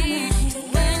 baby.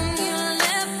 When you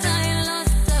left, I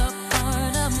lost a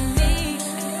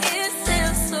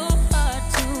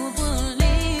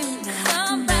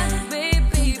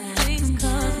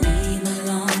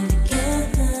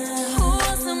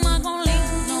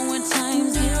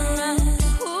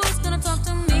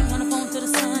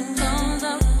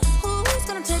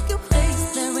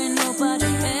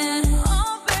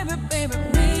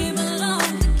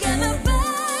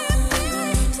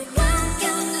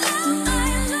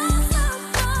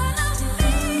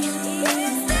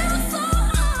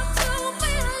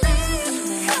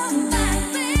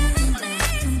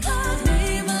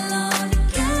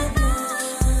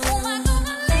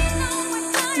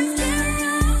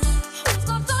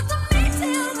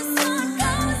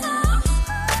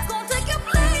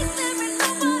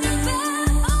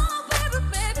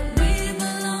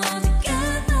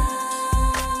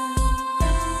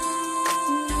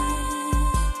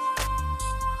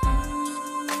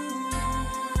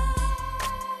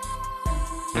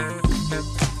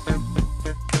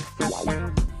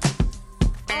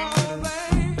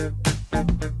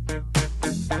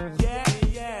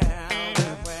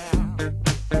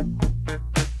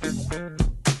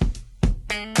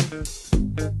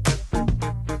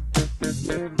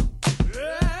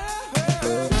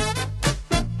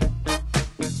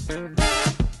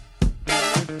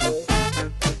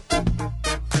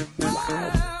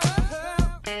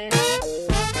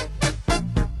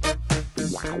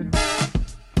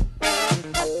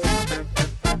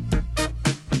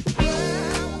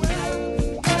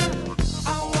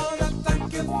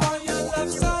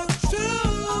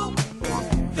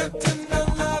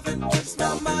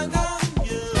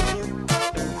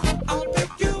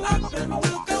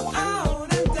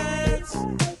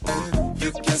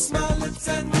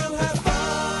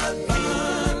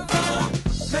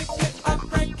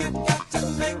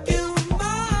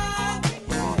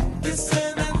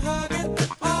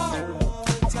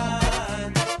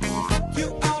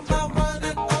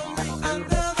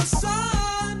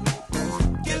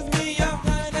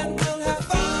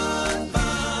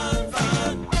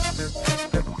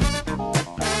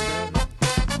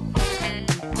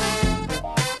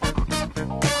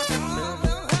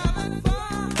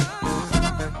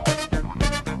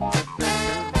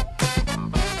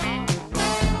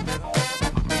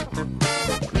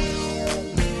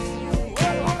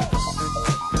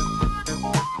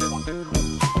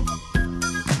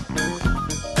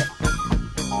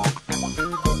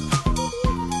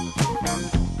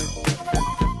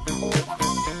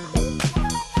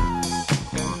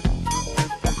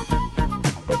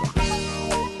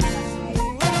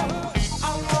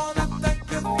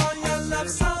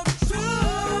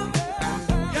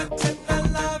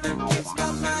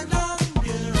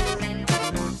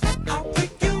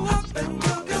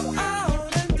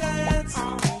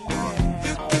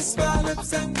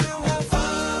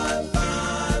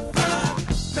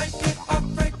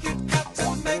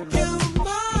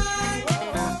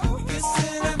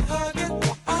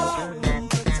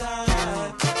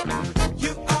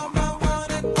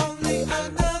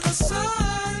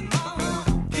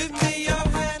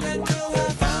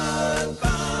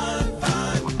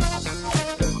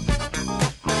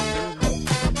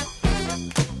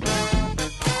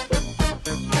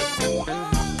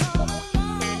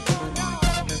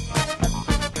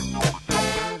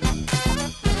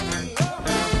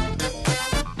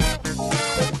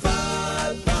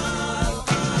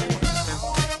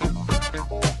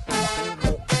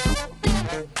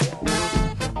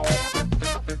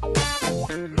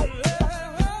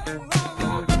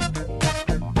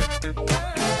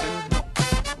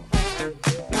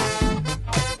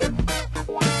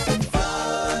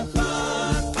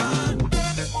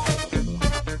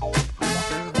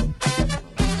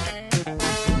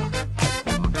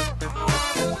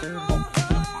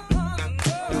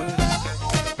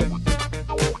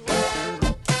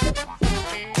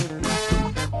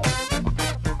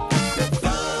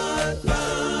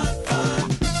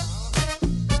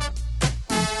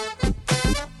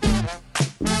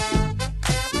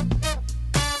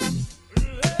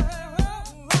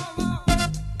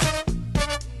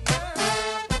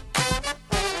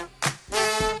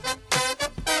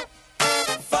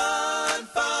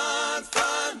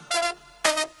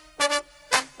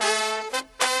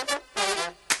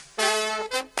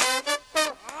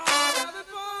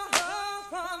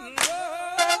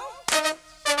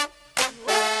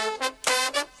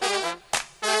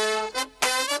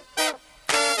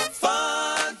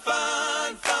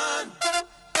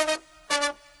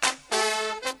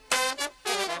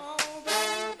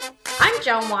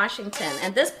Joan Washington,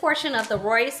 and this portion of the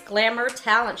Royce Glamour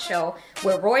Talent Show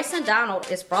with Royce and Donald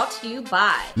is brought to you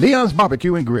by Leon's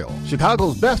Barbecue and Grill,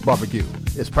 Chicago's best barbecue,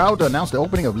 is proud to announce the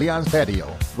opening of Leon's Patio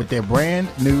with their brand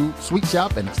new sweet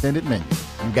shop and extended menu.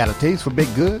 You got a taste for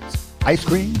baked goods, ice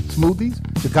cream, smoothies,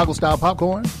 Chicago-style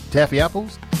popcorn, taffy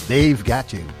apples? They've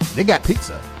got you. They got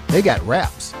pizza. They got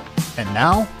wraps. And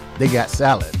now they got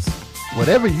salads.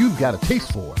 Whatever you've got a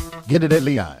taste for, get it at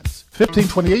Leon's.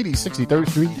 1528 East 63rd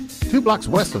Street, 2 blocks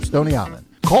west of Stony Island.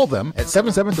 Call them at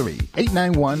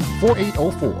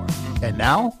 773-891-4804. And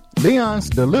now, Leon's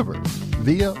delivers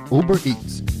via Uber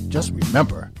Eats. Just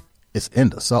remember, it's in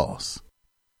the sauce.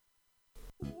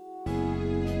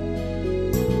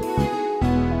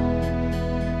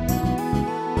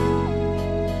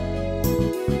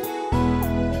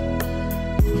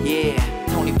 Yeah,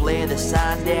 Tony Blair, the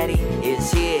sign daddy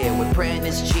is here. With printing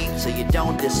is cheap so you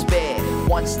don't despair.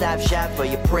 One-stop shop for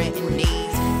your printing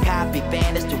needs. Copy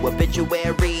banners to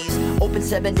obituaries. Open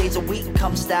 7 days a week,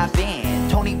 come stop in.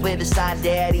 Tony Blair the sign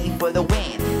daddy for the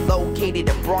win. Located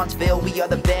in Bronxville, we are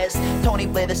the best. Tony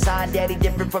Blair the sign daddy,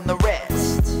 different from the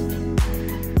rest.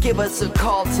 Give us a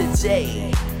call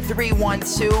today.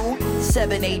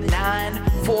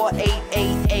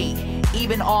 312-789-4888.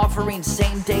 Even offering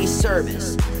same-day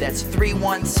service. That's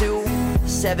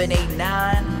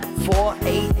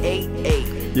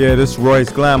 312-789-4888. Yeah, this is Royce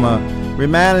Glamour.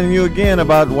 Reminding you again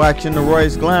about watching the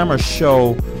Royce Glamour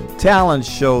show, talent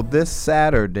show this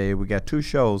Saturday. We got 2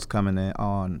 shows coming in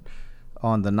on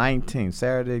the 19th,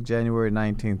 Saturday, January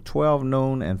 19th, 12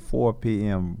 noon and 4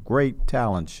 p.m. Great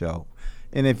talent show.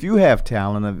 And if you have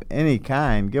talent of any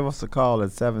kind, give us a call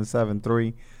at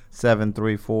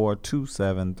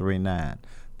 773-734-2739.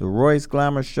 The Royce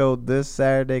Glamour Show this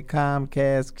Saturday,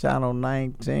 Comcast Channel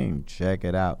 19. Check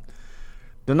it out.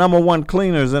 The #1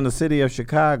 cleaners in the city of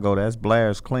Chicago, that's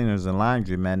Blair's Cleaners and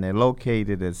Laundrymen. They're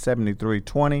located at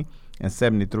 7320 and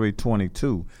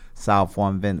 7322 South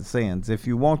on Vincennes. If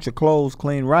you want your clothes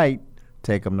clean right,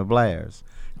 take them to Blair's.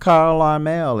 Carl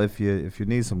Armel, if you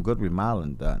need some good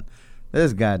remodeling done.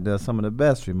 This guy does some of the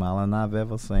best remodeling I've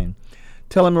ever seen.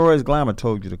 Tell him Royce Glamour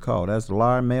told you to call. That's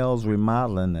Larmel's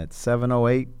Remodeling at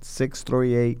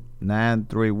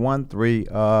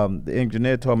 708-638-9313. The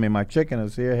engineer told me my chicken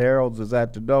is here. Harold's is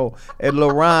at the door. Hey,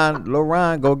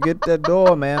 Lorraine, go get that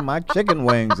door, man. My chicken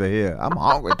wings are here. I'm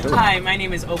hungry, too. Hi, my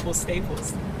name is Opal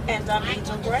Staples. And I'm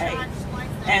Angel Gray.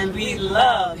 And we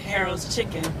love Harold's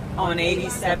Chicken on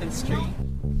 87th Street.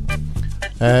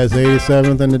 As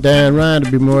 87th and the Dan Ryan,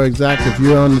 to be more exact. If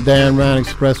you're on the Dan Ryan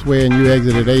Expressway and you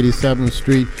exit at 87th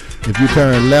Street, if you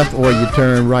turn left or you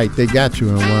turn right, they got you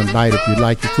in one bite. If you'd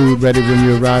like your food ready when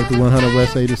you arrive at the 100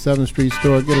 West 87th Street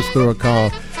store, get a store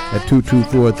call at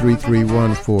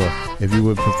 224-3314. If you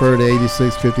would prefer the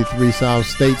 8653 South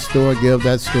State store, give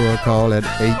that store a call at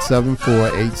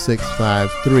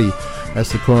 874-8653.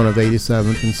 That's the corner of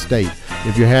 87th and State.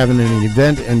 If you're having an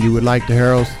event and you would like the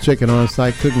Harold's Chicken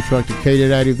on-site cooking truck to cater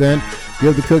that event,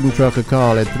 give the cooking truck a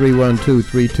call at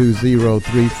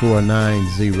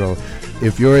 312-320-3490.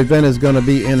 If your event is going to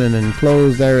be in an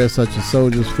enclosed area such as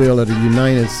Soldiers Field or the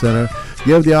United Center,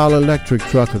 give the all-electric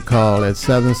truck a call at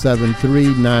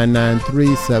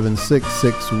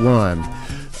 773-993-7661.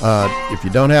 If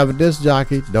you don't have a disc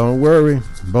jockey, don't worry.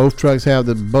 Both trucks have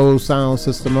the Bose sound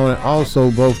system on it. Also,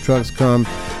 both trucks come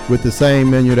with the same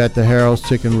menu that the Harold's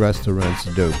Chicken restaurants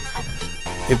do.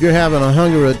 If you're having a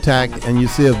hunger attack and you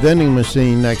see a vending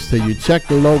machine next to you, check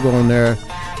the logo on there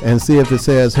and see if it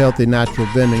says Healthy Natural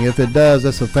Vending. If it does,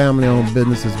 that's a family-owned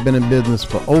business. It's been in business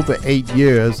for over 8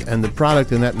 years, and the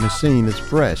product in that machine is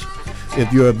fresh.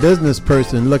 If you're a business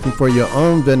person looking for your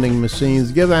own vending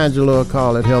machines, give Angelo a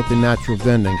call at Healthy Natural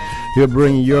Vending. He'll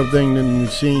bring your vending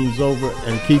machines over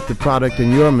and keep the product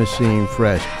in your machine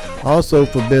fresh. Also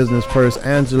for business person,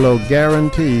 Angelo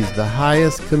guarantees the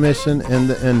highest commission in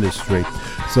the industry.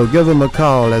 So give him a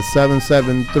call at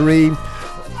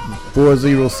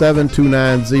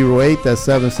 773-407-2908. That's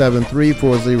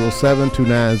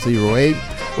 773-407-2908.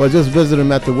 Or just visit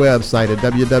them at the website at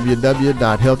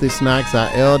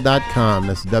www.healthysnacksil.com.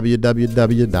 That's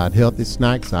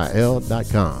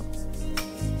www.healthysnacksil.com.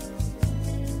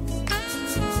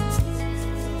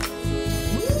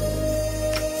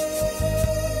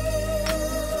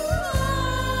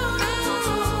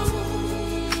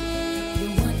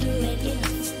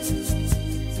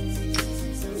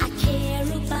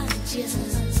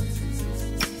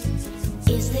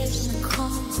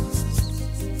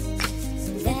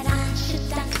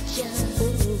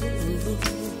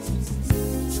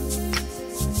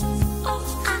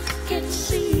 Oh, I can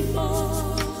see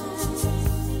more.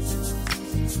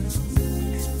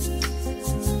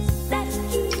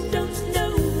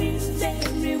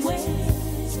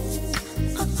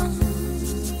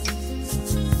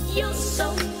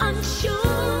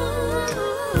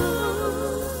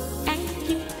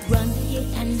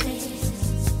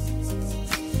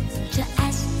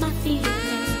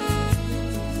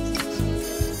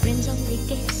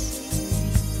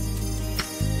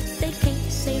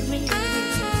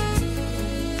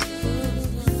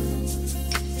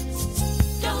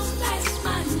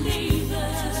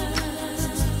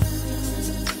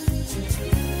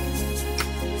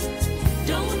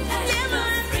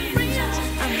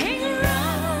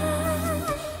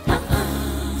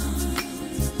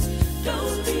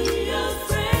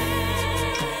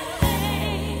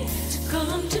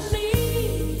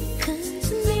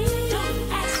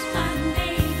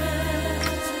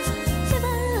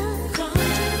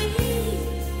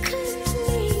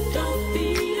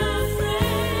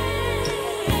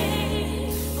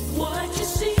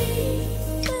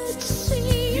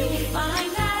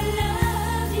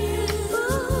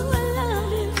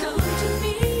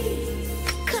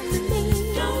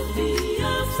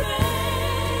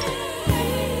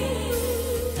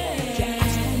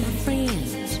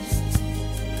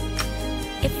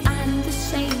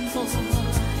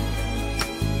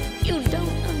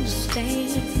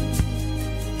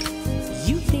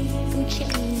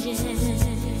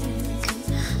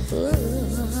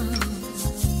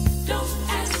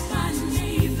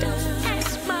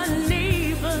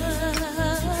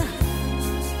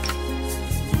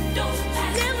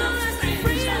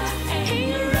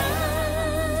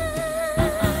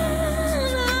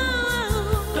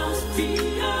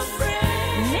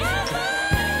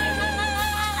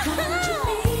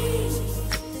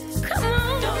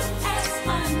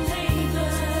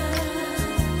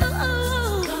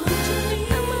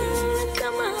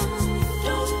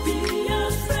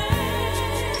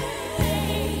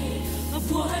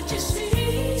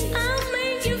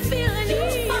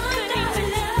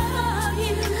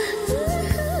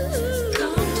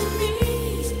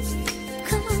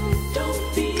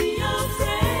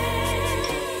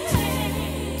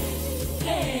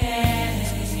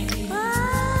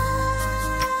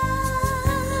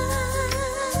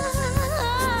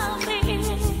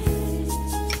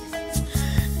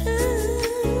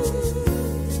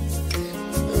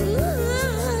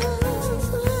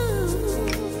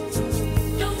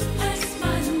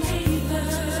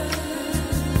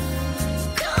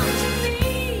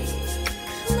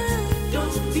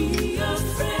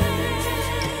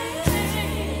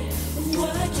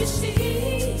 you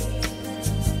see,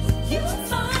 you'll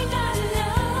find I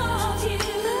love you.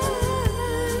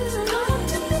 Come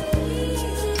to me,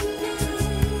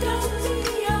 don't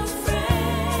be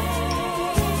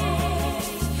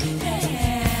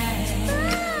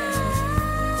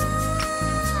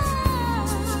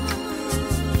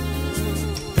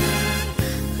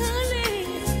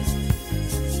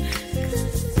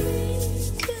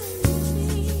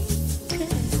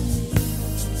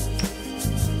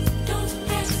Don't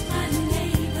ask my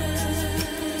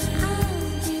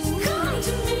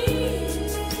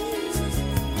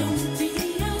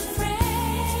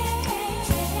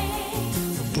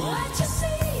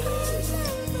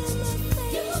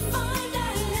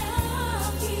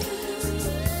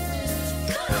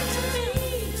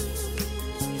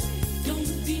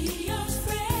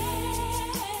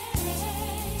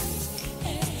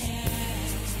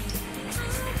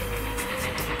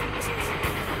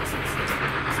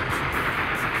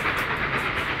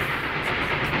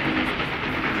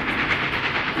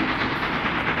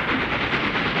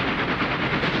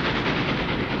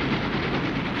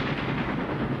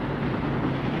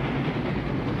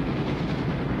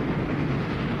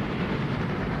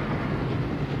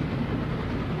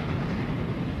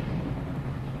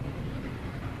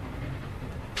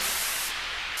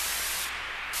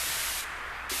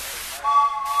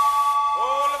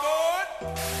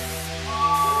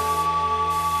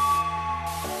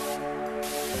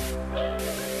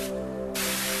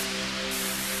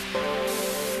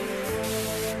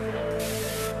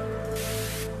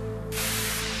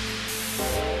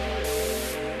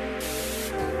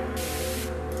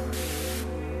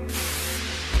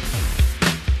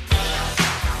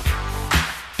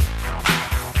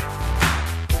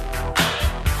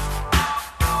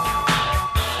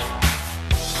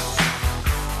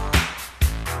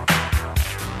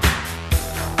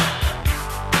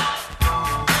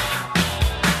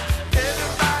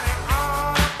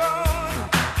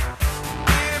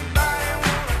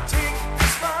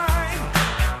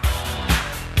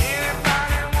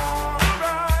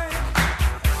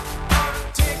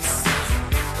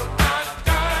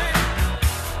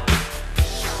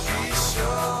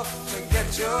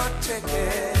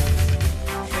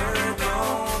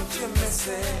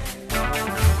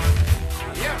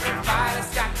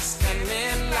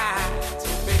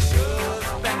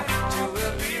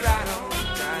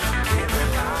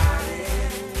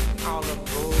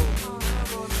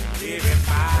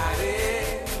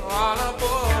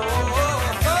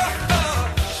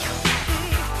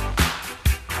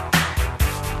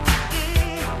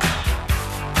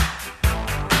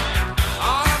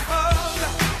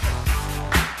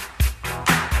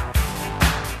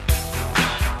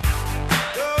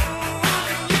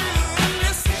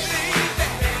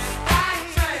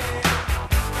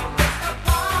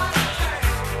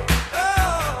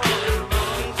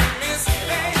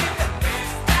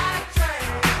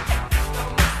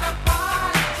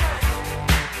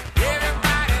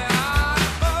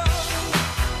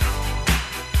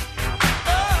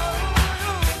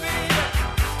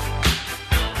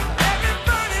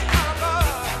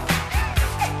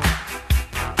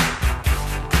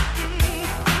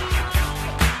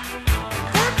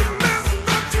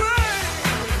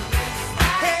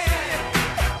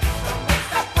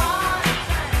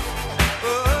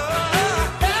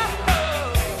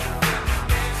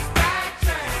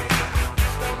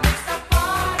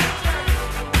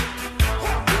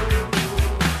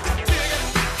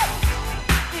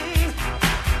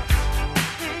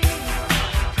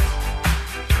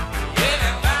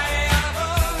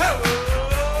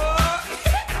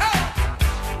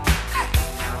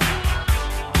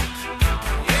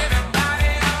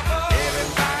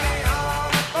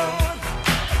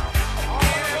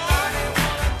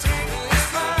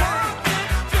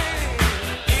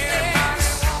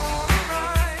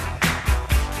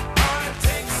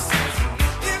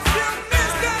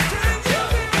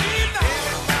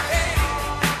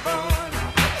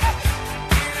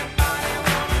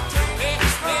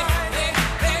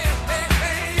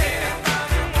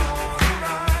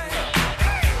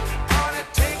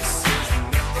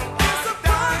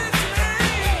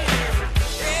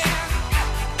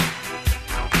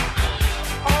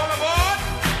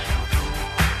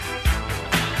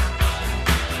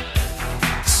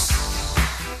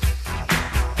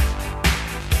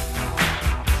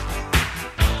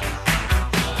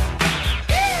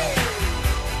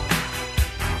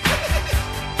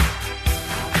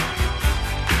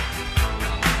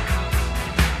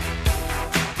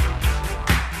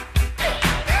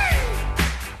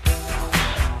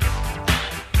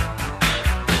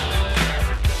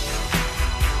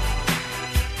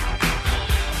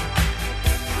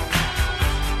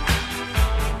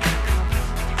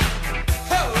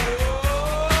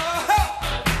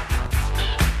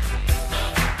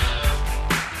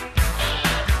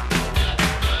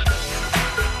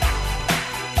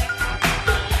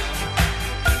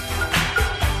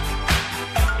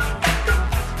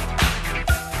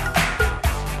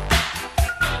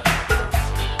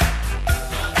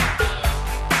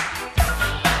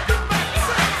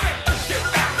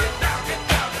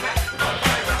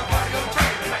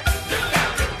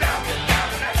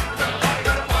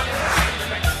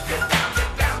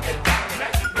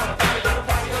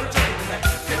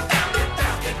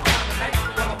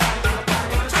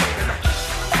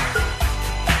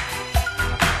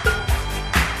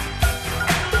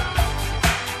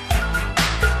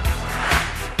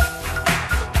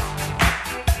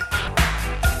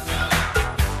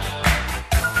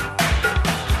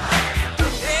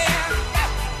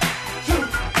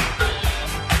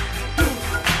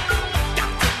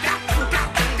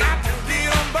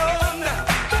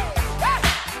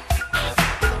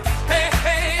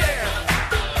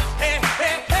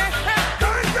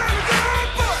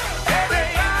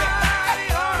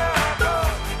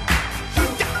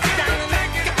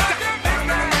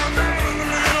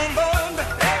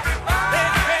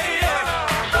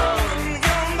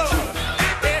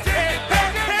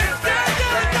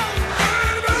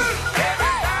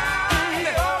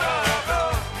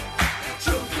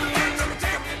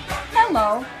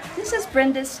Hello, this is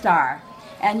Brenda Starr,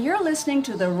 and you're listening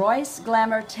to the Royce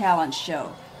Glamour Talent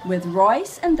Show with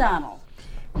Royce and Donald.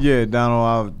 Yeah,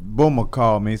 Donald, Boomer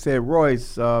called me. He said,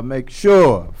 Royce, make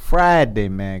sure Friday,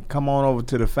 man, come on over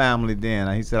to the family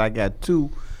dinner. He said, I got 2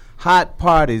 hot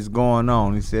parties going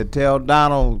on. He said, tell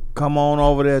Donald, come on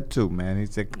over there too, man. He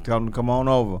said, tell him to come on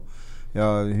over. He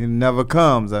never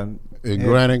comes. Is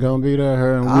Granny gonna be there,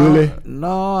 her and Willie?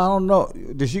 No, I don't know.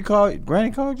 Did she call?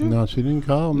 Granny called you? No, she didn't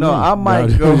call me. No, I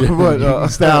might go. But, you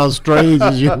sound strange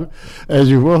as you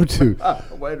want to.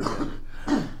 Wait a minute.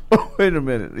 Wait a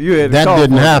minute. You had to that call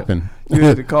didn't for happen. That. You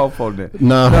had to call for that.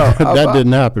 No, that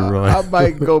didn't happen, Roy. I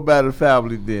might go by the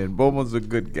family then. Bowman's a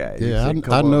good guy. Yeah,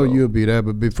 I know you'll be there.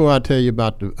 But before I tell you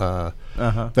about the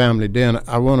family dinner,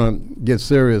 I want to get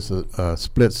serious a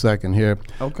split second here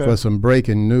for some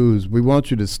breaking news. We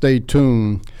want you to stay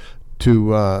tuned to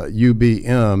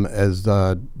UBM as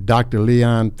Dr.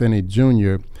 Leon Finney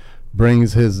Jr.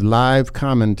 brings his live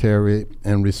commentary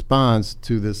in response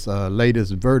to this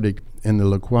latest verdict in the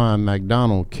Laquan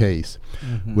McDonald case,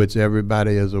 which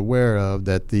everybody is aware of,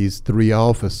 that these 3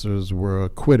 officers were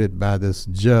acquitted by this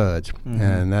judge,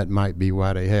 and that might be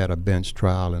why they had a bench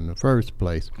trial in the first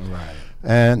place. Right.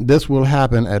 And this will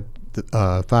happen at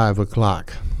 5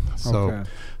 o'clock. So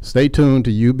stay tuned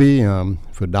to UBM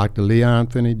for Dr. Leon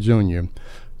Finney Jr.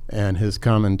 and his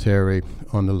commentary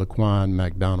on the Laquan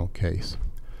McDonald case.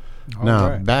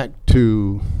 Now, back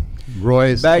to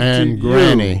Royce and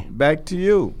Granny. Back to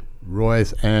you.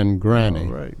 Royce and Granny.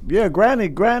 All right. Yeah, Granny,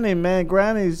 man.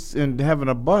 Granny's having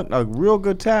a real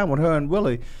good time with her and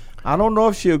Willie. I don't know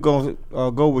if she'll go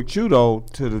with you, though,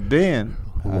 to the den.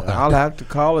 I'll have to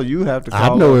call her. You have to call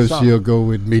her. I know if she'll go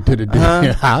with me to the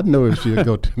den. I know if she'll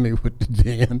go to me with the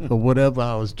den or whatever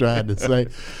I was trying to say.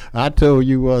 I told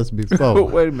you once before.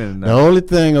 Wait a minute now. The only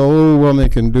thing an old woman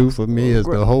can do for me is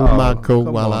to hold my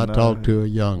coat while I talk to a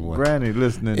young one. Granny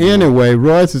listening. Anyway,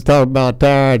 Royce is talking about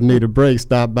tired, need a break.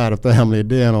 Stop by the family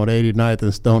den on 89th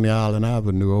and Stony Island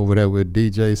Avenue over there with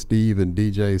DJ Steve and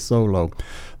DJ Solo.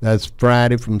 That's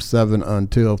Friday from 7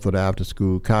 until for the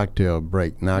after-school cocktail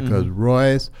break. Now, because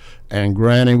Royce and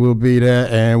Granny will be there,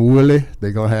 and Willie,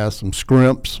 they're going to have some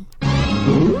scrimps.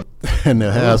 And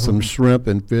they'll have some shrimp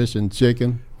and fish and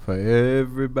chicken. For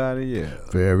everybody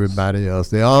else. For everybody else.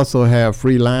 They also have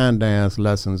free line dance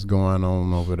lessons going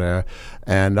on over there.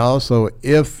 And also,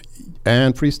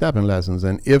 and free stepping lessons.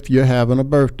 And if you're having a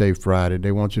birthday Friday,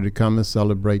 they want you to come and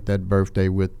celebrate that birthday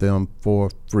with them for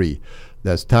free.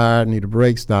 That's tired, need a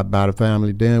break, stop by the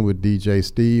family den with DJ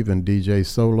Steve and DJ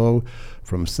Solo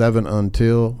from 7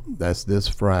 until, that's this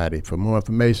Friday. For more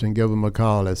information, give them a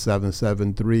call at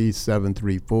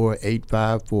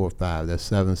 773-734-8545. That's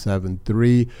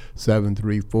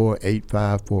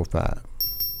 773-734-8545.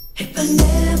 If I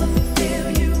never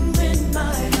feel you in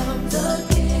my arms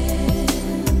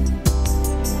again,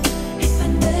 if I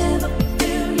never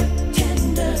feel your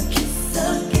tender kiss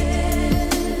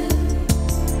again,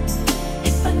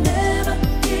 if I never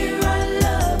hear I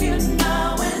love you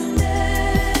now and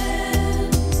then,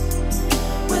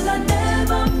 will I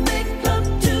never make love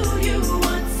to you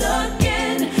once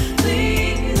again?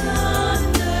 Please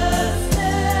understand,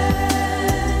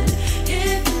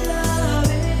 if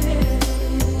love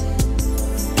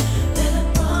is, then I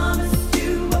promise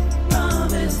you that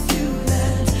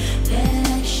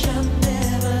I shall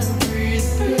never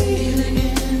breathe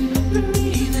again,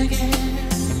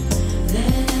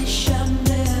 that I shall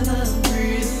never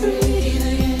breathe again.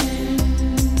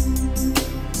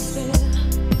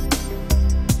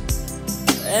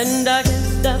 And I can't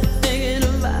stop thinking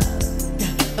about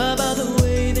the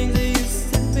way things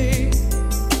used to be.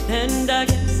 And I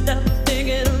can't stop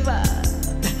thinking about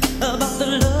the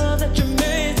love that you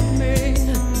made to me.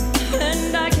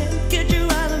 And I can't get you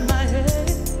out of my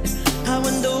head. How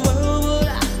in the world would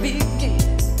I begin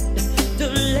to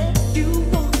let you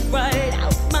walk right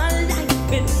out my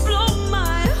life and blow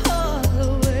my heart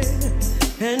away?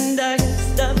 And I can't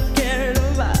stop caring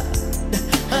about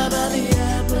the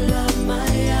apple of my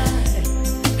eye.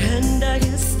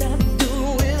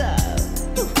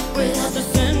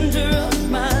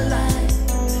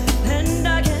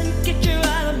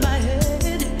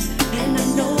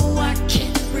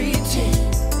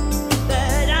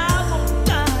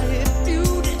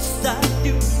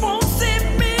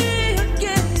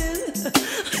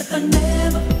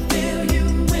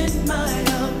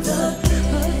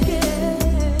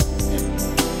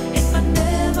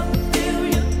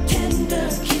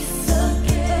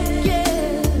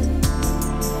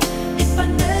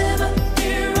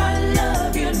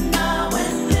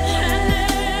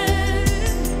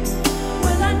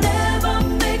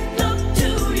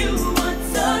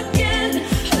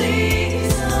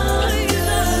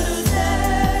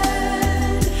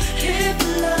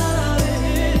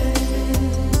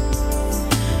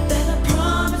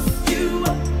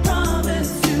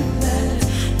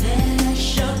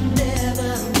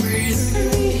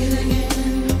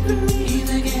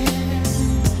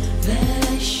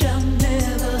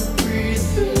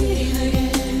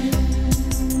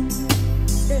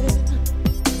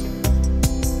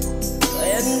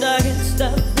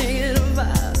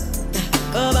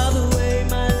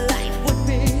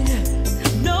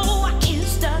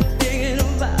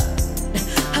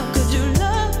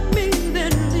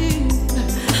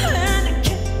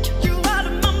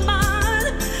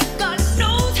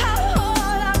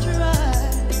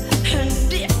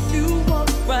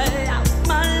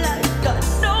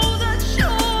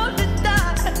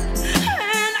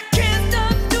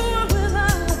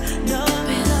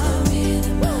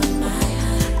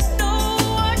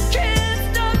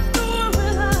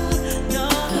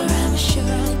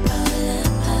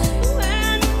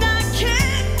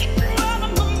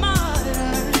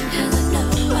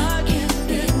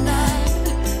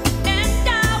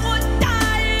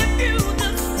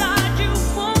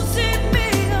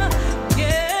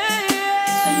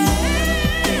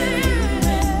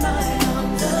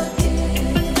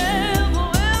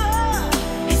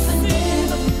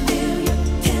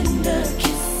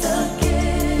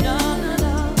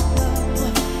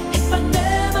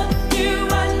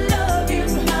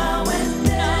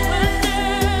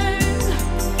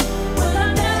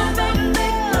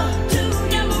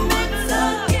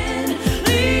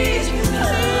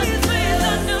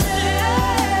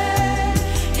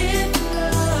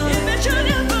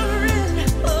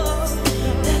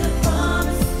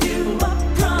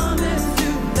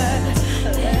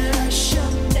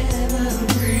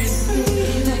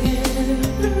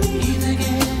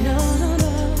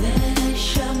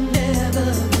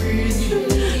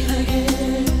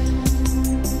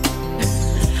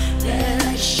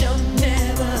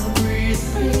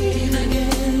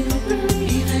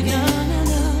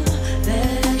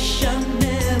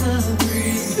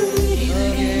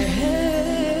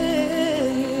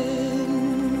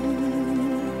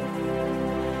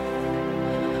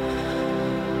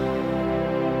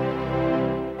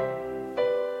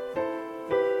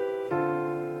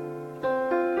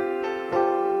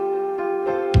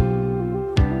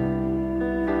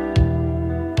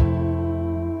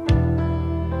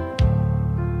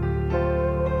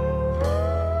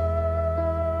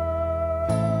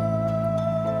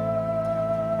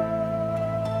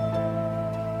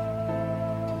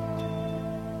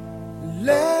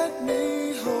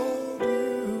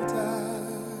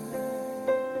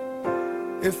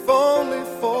 if only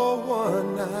for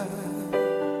one night.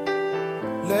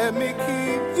 Let me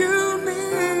keep you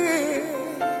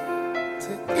near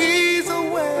to ease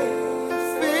away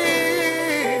your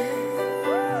fear.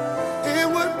 It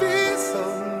would be so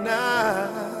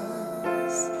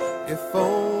nice if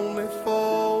only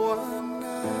for one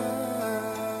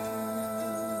night.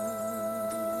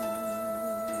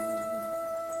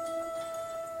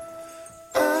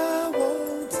 I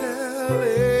won't tell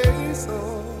a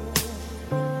soul.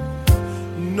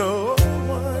 No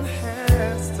one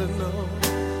has to know.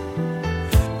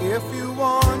 If you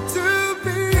want to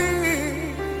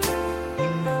be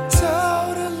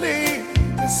totally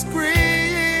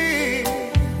discreet,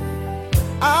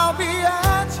 I'll be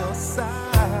at your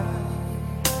side,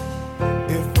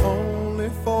 if only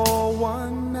for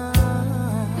one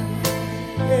night.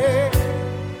 Yeah,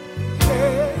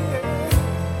 yeah.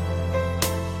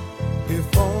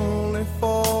 If only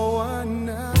for one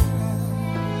night.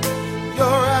 Your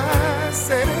eyes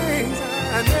say things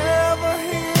I never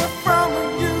hear from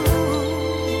you,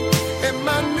 and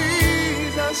my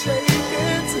knees are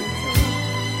shaking too.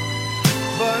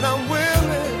 But I'm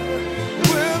willing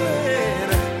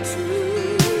to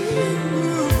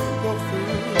go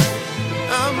through.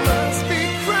 I must be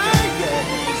crazy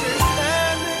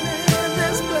standing in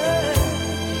this place,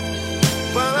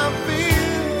 but I'm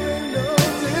feeling no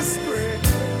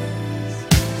disgrace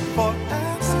for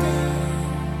asking.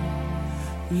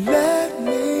 Let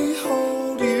me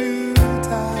hold you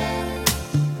tight,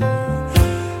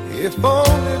 if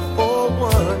only for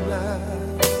one night.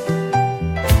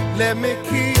 Let me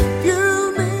keep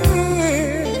you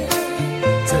near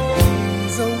to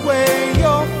ease away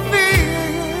your fear.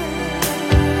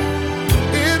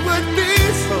 It would be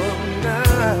so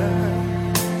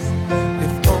nice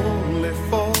if only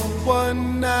for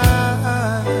one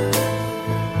night.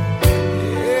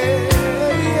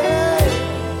 Yeah, yeah.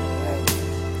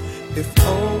 If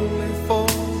only for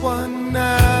one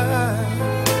night.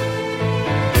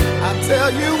 I tell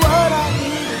you what I need.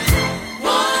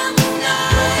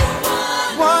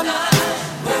 One night,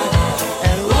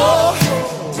 and oh,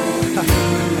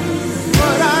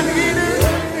 but I need it.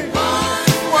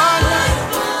 One night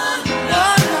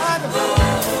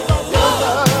of your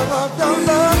love, of your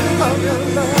love, of your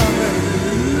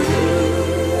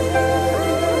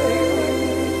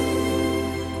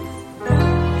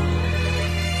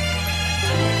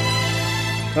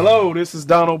Hello, this is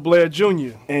Donald Blair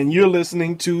Jr., and you're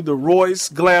listening to the Royce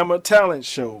Glamour Talent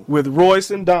Show with Royce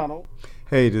and Donald.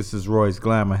 Hey, this is Royce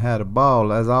Glamour. Had a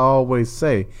ball. As I always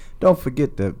say, don't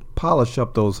forget to polish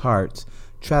up those hearts.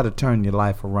 Try to turn your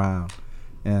life around.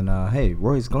 And hey,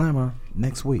 Royce Glamour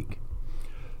next week.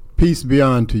 Peace be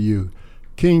unto you.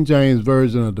 King James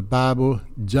Version of the Bible,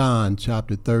 John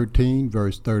chapter 13,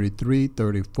 verse 33,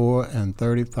 34, and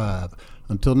 35.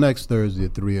 Until next Thursday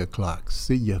at 3 o'clock.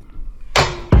 See ya.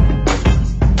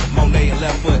 Monet and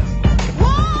left foot.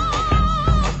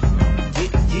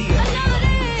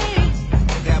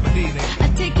 I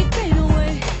take your pain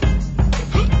away.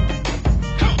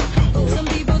 Some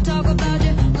people talk about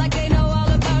you like they know all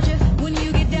about you. When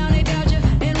you get down, they doubt you.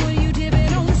 And when you dip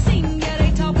it on the scene, yeah,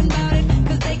 they talking about it.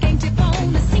 Cause they can't tip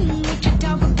on the scene what you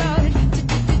talk about it.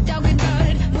 Talking about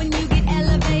it. When you get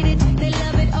elevated, they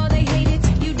love it or they hate it.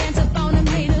 You dance up on them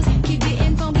haters. Keep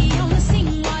getting funky on the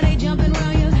scene while they jumping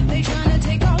around you. They trying to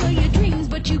take all of your dreams,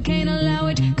 but you can't allow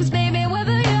it. Cause baby,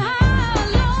 whether you're high or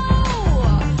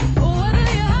low, or whether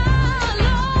you're high or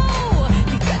low,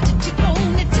 you got to tip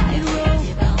on the tightrope.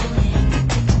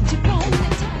 Tip on the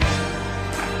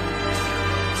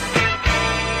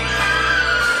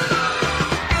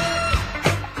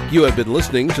tightrope. You have been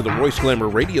listening to the Royce Glamour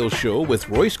Radio Show with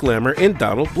Royce Glamour and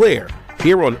Donald Blair,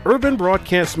 here on Urban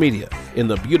Broadcast Media in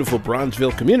the beautiful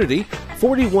Bronzeville community,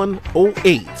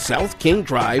 4108 South King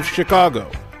Drive,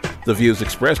 Chicago. The views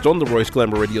expressed on the Royce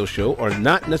Glamour Radio Show are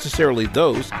not necessarily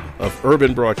those of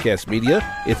Urban Broadcast Media,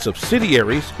 its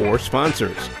subsidiaries, or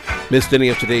sponsors. Missed any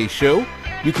of today's show?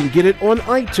 You can get it on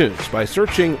iTunes by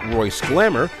searching Royce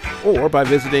Glamour or by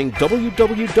visiting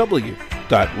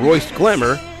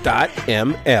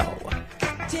www.royceglamour.ml.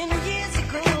 10 years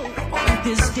ago, on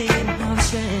this day in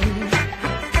Boston,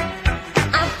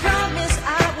 I promised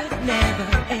I would never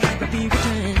ever be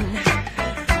returned.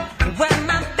 When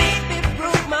my baby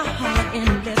broke my heart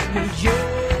and left me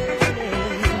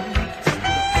yearning.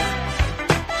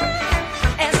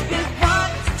 As we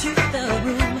walked to the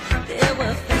room, there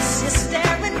were faces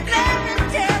staring,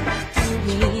 glaring down through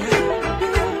me.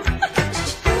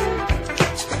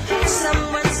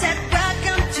 Someone said,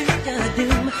 welcome to your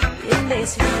doom. In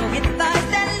this long advice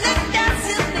that looked down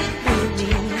simply through me.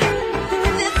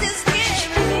 This is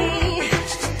scaring me.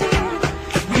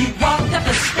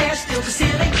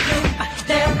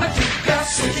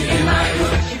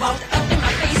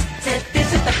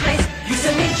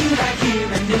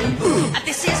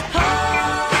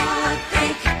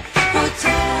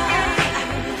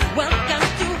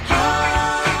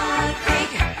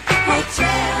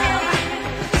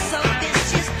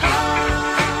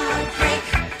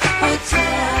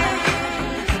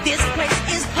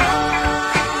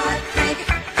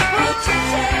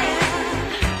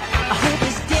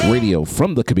 Radio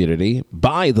from the community,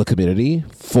 by the community,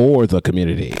 for the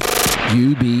community.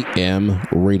 UBM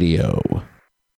Radio.